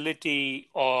inability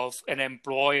of an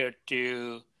employer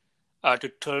to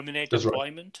terminate That's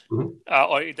employment, right.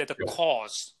 Mm-hmm. or that the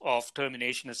cause of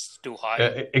termination is too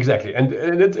high. Exactly, and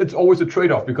it's always a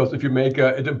trade-off, because if you make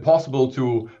it impossible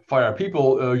to fire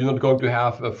people, you're not going to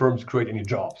have firms create any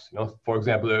jobs. For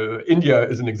example, India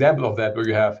is an example of that, where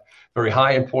you have very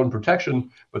high employment protection,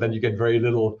 but then you get very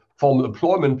little formal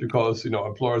employment because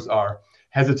employers are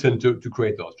hesitant to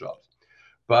create those jobs.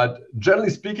 But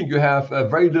generally speaking, you have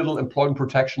very little employment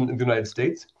protection in the United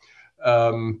States.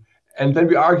 And then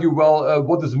we argue, well,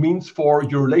 what this means for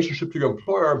your relationship to your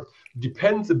employer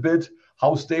depends a bit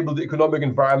how stable the economic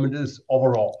environment is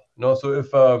overall. So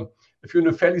if you're in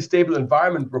a fairly stable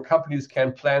environment where companies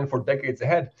can plan for decades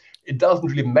ahead, it doesn't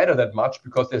really matter that much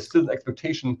because there's still an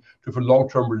expectation to have a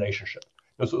long-term relationship.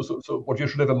 So what you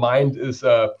should have in mind is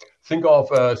think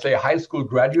of, say, a high school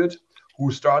graduate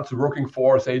who starts working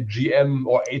for, say, GM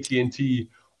or AT&T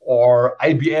or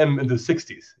IBM in the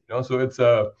 60s. So it's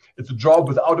a job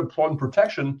without employment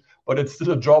protection, but it's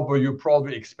still a job where you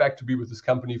probably expect to be with this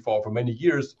company for many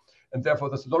years. And therefore,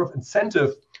 there's a lot of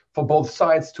incentive for both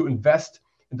sides to invest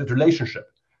in that relationship.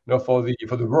 For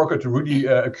the worker to really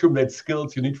accumulate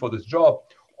skills you need for this job.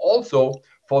 Also,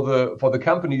 for the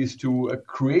companies to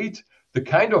create the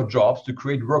kind of jobs, to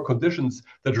create work conditions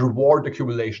that reward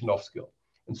accumulation of skill.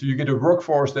 And so you get a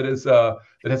workforce that has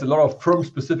a lot of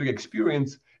firm-specific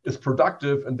experience, is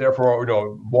productive, and therefore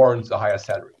warrants a higher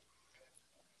salary.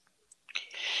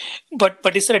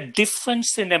 But is there a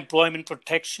difference in employment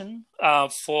protection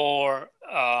for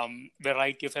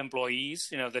variety of employees?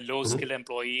 The low-skill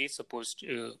employees opposed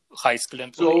to high-skill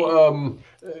employees.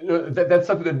 So that's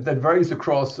something that varies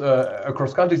across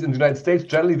countries. In the United States,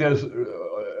 generally there's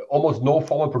almost no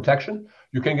formal protection.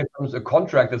 You can get a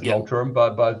contract that's long-term,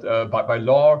 but by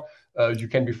law you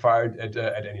can be fired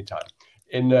at any time.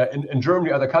 In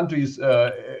Germany, other countries,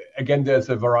 again, there's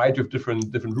a variety of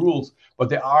different rules, but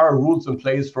there are rules in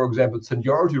place, for example,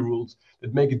 seniority rules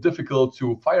that make it difficult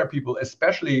to fire people,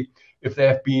 especially if they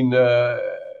have been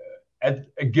at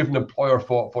a given employer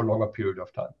for a longer period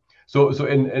of time. So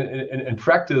in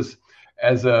practice,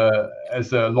 as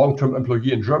a long-term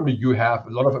employee in Germany, you have a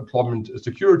lot of employment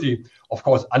security, of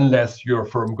course, unless your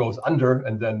firm goes under,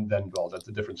 and then well, that's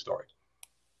a different story.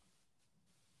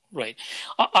 Right.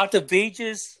 Are the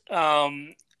wages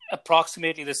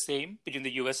approximately the same between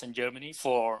the US and Germany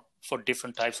for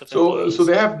different types of employees? So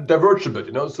they have diverged a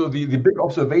bit, So the big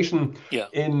observation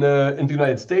in the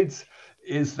United States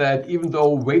is that even though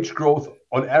wage growth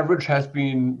on average has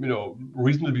been,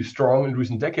 reasonably strong in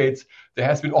recent decades, there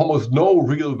has been almost no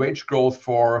real wage growth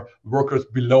for workers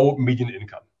below median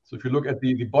income. So if you look at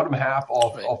the bottom half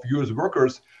of US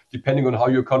workers, depending on how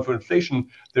you account for inflation,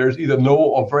 there's either no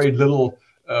or very little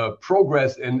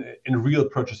progress in real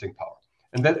purchasing power.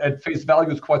 And that at face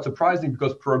value is quite surprising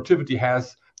because productivity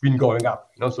has been going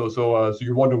up. So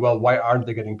you wonder, well, why aren't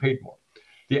they getting paid more?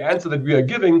 The answer that we are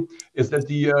giving is that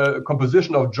the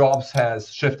composition of jobs has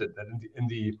shifted. That in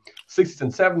the 60s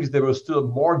and 70s, there were still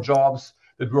more jobs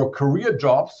that were career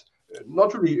jobs,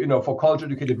 not really for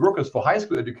college-educated workers, for high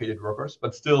school educated workers,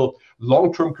 but still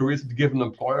long-term careers that give an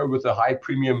employer with a high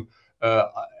premium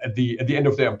at the end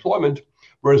of their employment.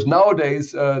 Whereas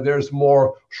nowadays, there's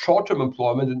more short-term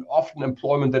employment and often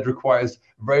employment that requires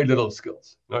very little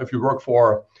skills. If you work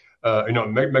for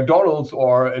McDonald's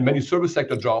or in many service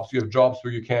sector jobs, you have jobs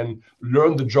where you can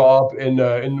learn the job in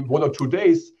 1 or 2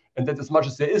 days, and that's as much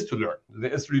as there is to learn.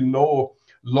 There is really no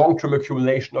long-term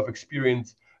accumulation of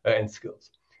experience and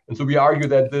skills. And so we argue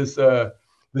that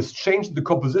this change in the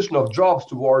composition of jobs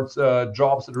towards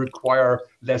jobs that require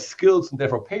less skills and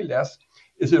therefore pay less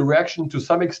is a reaction to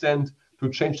some extent to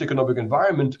change the economic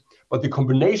environment, but the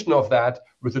combination of that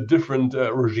with a different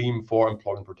regime for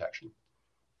employment protection.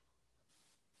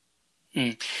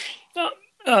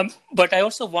 But I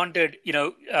also wondered,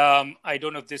 I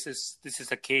don't know if this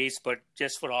is a case, but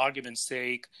just for argument's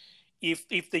sake,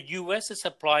 if the U.S. is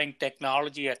applying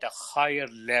technology at a higher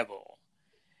level,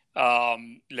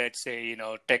 let's say,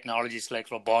 technologies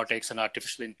like robotics and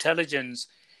artificial intelligence,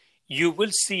 you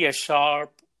will see a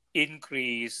sharp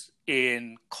increase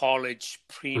in college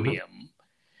premium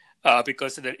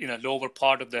because the lower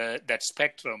part of that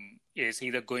spectrum is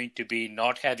either going to be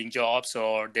not having jobs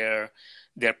or their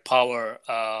power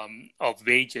of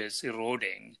wages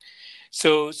eroding.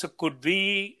 So could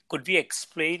we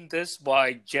explain this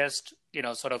by just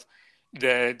sort of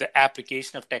the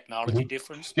application of technology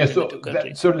difference? Yeah, so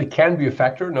that certainly can be a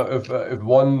factor. Now, if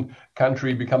one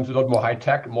country becomes a lot more high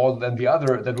tech more than the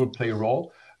other, that would play a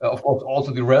role. Of course,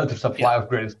 also the relative supply of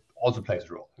grades also plays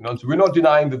a role. So we're not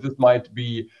denying that this might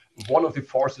be one of the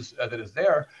forces that is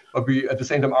there, but we at the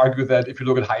same time argue that if you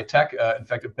look at high tech, in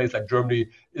fact, a place like Germany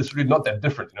is really not that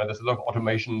different. There's a lot of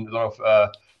automation, a lot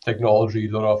of technology,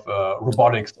 a lot of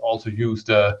robotics also used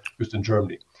in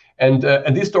Germany.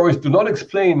 And these stories do not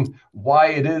explain why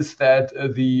it is that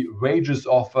the wages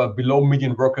of below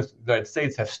median workers in the United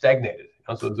States have stagnated.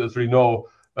 So there's really no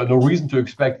reason to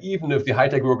expect, even if the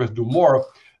high-tech workers do more,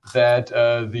 that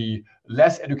the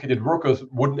less educated workers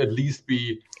wouldn't at least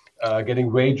be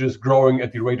getting wages growing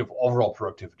at the rate of overall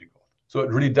productivity growth. So it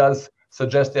really does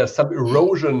suggest there's some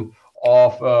erosion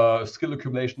of skill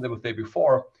accumulation that was there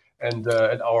before, and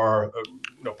our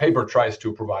paper tries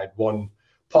to provide one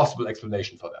possible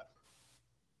explanation for that.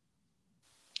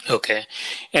 Okay,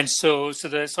 and so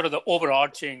the sort of the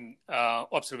overarching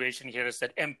observation here is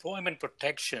that employment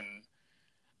protection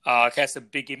has a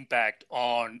big impact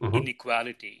on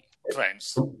inequality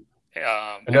trends.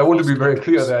 And I want to be very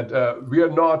clear that we are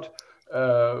not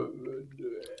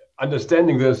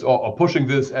understanding this or pushing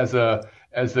this as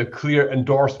a clear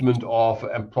endorsement of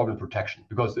employment protection,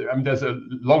 because there's a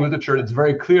long literature and it's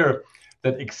very clear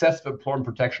that excessive employment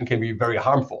protection can be very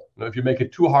harmful. If you make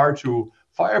it too hard to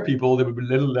fire people, there will be a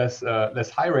little less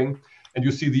hiring, and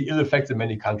you see the ill effects in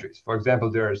many countries. For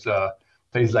example, there's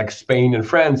places like Spain and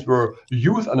France where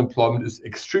youth unemployment is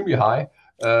extremely high.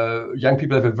 Young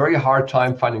people have a very hard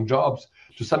time finding jobs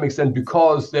to some extent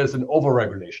because there's an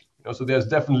overregulation. So there's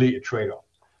definitely a trade-off.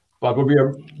 But we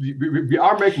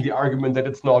are making the argument that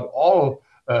it's not all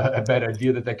a bad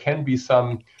idea, that there can be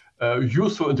some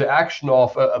useful interaction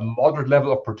of a moderate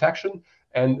level of protection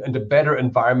and a better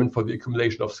environment for the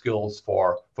accumulation of skills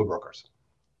for workers.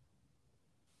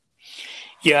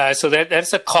 Yeah, so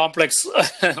that's a complex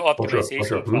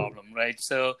optimization problem, right?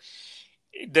 So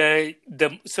the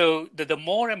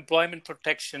more employment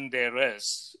protection there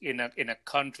is in a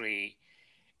country,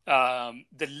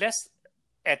 the less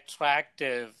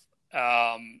attractive,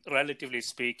 relatively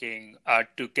speaking,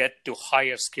 to get to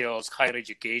higher skills, higher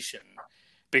education,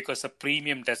 because the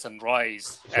premium doesn't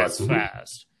rise as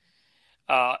fast.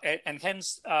 And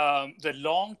hence, the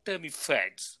long-term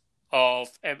effects of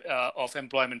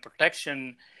employment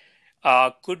protection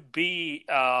could be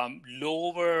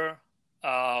lower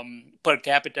per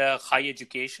capita higher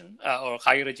education,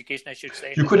 I should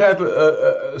say. You could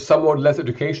have somewhat less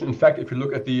education. In fact, if you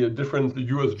look at the difference, the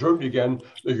US, Germany again,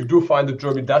 you do find that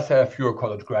Germany does have fewer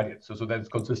college graduates. So that's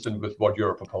consistent with what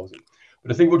you're proposing.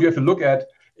 But I think what you have to look at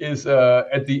is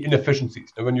at the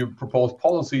inefficiencies. And when you propose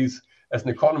policies, as an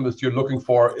economist, you're looking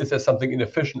for, is there something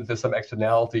inefficient? Is there some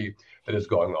externality that is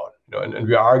going on? And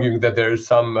we are arguing that there is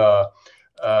some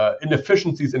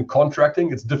inefficiencies in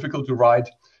contracting. It's difficult to write,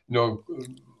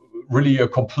 really a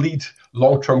complete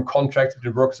long-term contract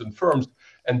between workers and firms,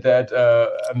 and that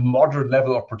a moderate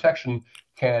level of protection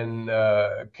can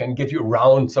get you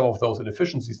around some of those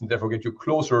inefficiencies and therefore get you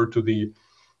closer to the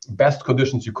best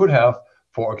conditions you could have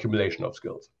for accumulation of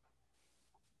skills.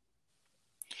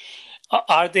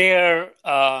 Are there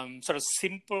sort of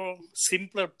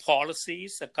simpler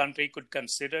policies a country could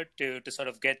consider to sort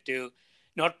of get to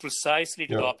not precisely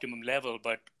to the optimum level,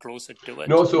 but closer to it?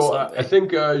 No, so I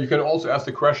think you can also ask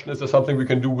the question, is there something we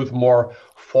can do with more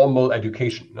formal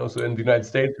education? So in the United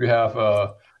States, we have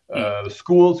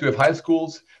schools, we have high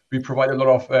schools, we provide a lot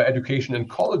of education in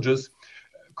colleges.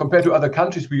 Compared to other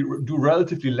countries, we do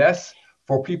relatively less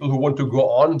for people who want to go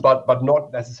on, but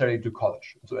not necessarily to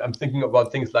college. So I'm thinking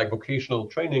about things like vocational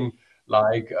training,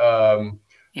 like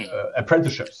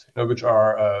apprenticeships, which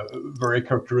are very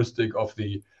characteristic of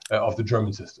the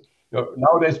German system.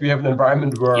 Nowadays, we have an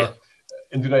environment where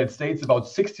in the United States, about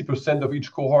 60% of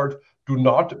each cohort do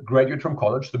not graduate from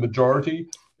college. The majority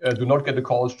do not get a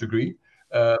college degree.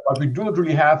 But we do not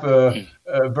really have a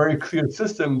very clear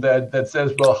system that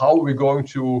says, well, how are we going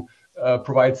to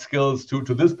provide skills to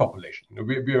this population?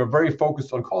 We are very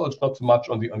focused on college, not so much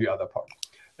on the other part.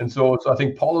 And so I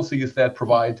think policies that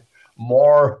provide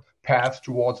more paths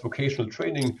towards vocational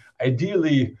training,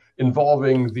 ideally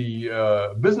involving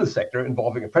the business sector,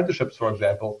 involving apprenticeships, for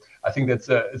example, I think it's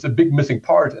a big missing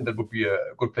part, and that would be a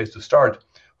good place to start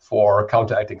for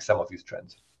counteracting some of these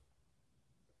trends.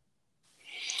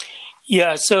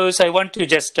 Yeah, so I want to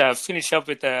just finish up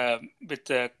with a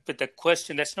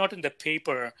question that's not in the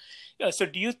paper. So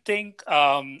do you think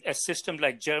a system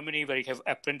like Germany, where you have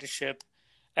apprenticeship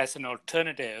as an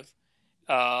alternative,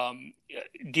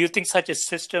 do you think such a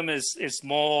system is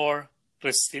more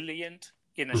resilient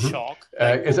in a shock?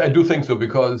 Yes, I do think so,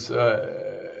 because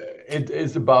it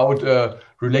is about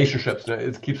relationships.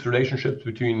 It keeps relationships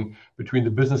between the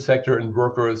business sector and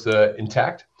workers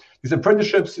intact. These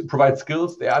apprenticeships provide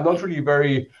skills. They are not really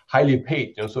very highly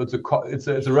paid, so it's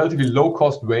a relatively low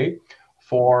cost way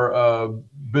for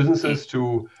businesses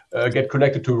to get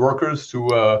connected to workers,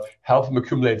 to help them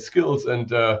accumulate skills and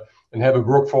have a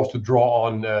workforce to draw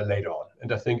on later on.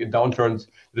 And I think in downturns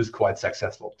it is quite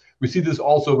successful. We see this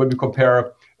also when we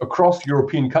compare across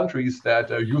European countries,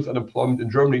 that youth unemployment in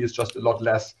Germany is just a lot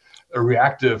less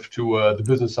reactive to the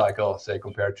business cycle, say,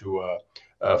 compared to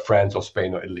France or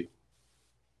Spain or Italy.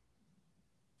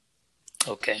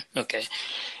 Okay.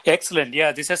 Excellent.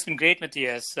 Yeah, this has been great,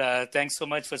 Matthias. Thanks so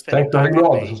much for spending time with me. Thanks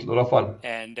for having me. This was a lot of fun.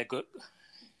 And good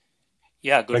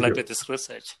luck with this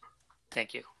research.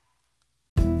 Thank you.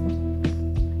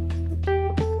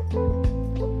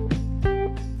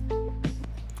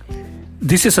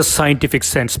 This is a Scientific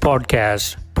Sense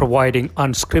podcast providing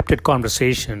unscripted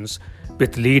conversations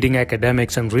with leading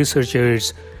academics and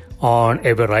researchers on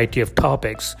a variety of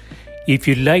topics. If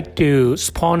you'd like to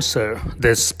sponsor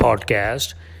this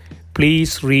podcast,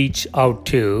 please reach out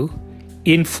to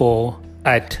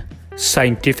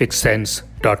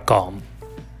info@scientificsense.com.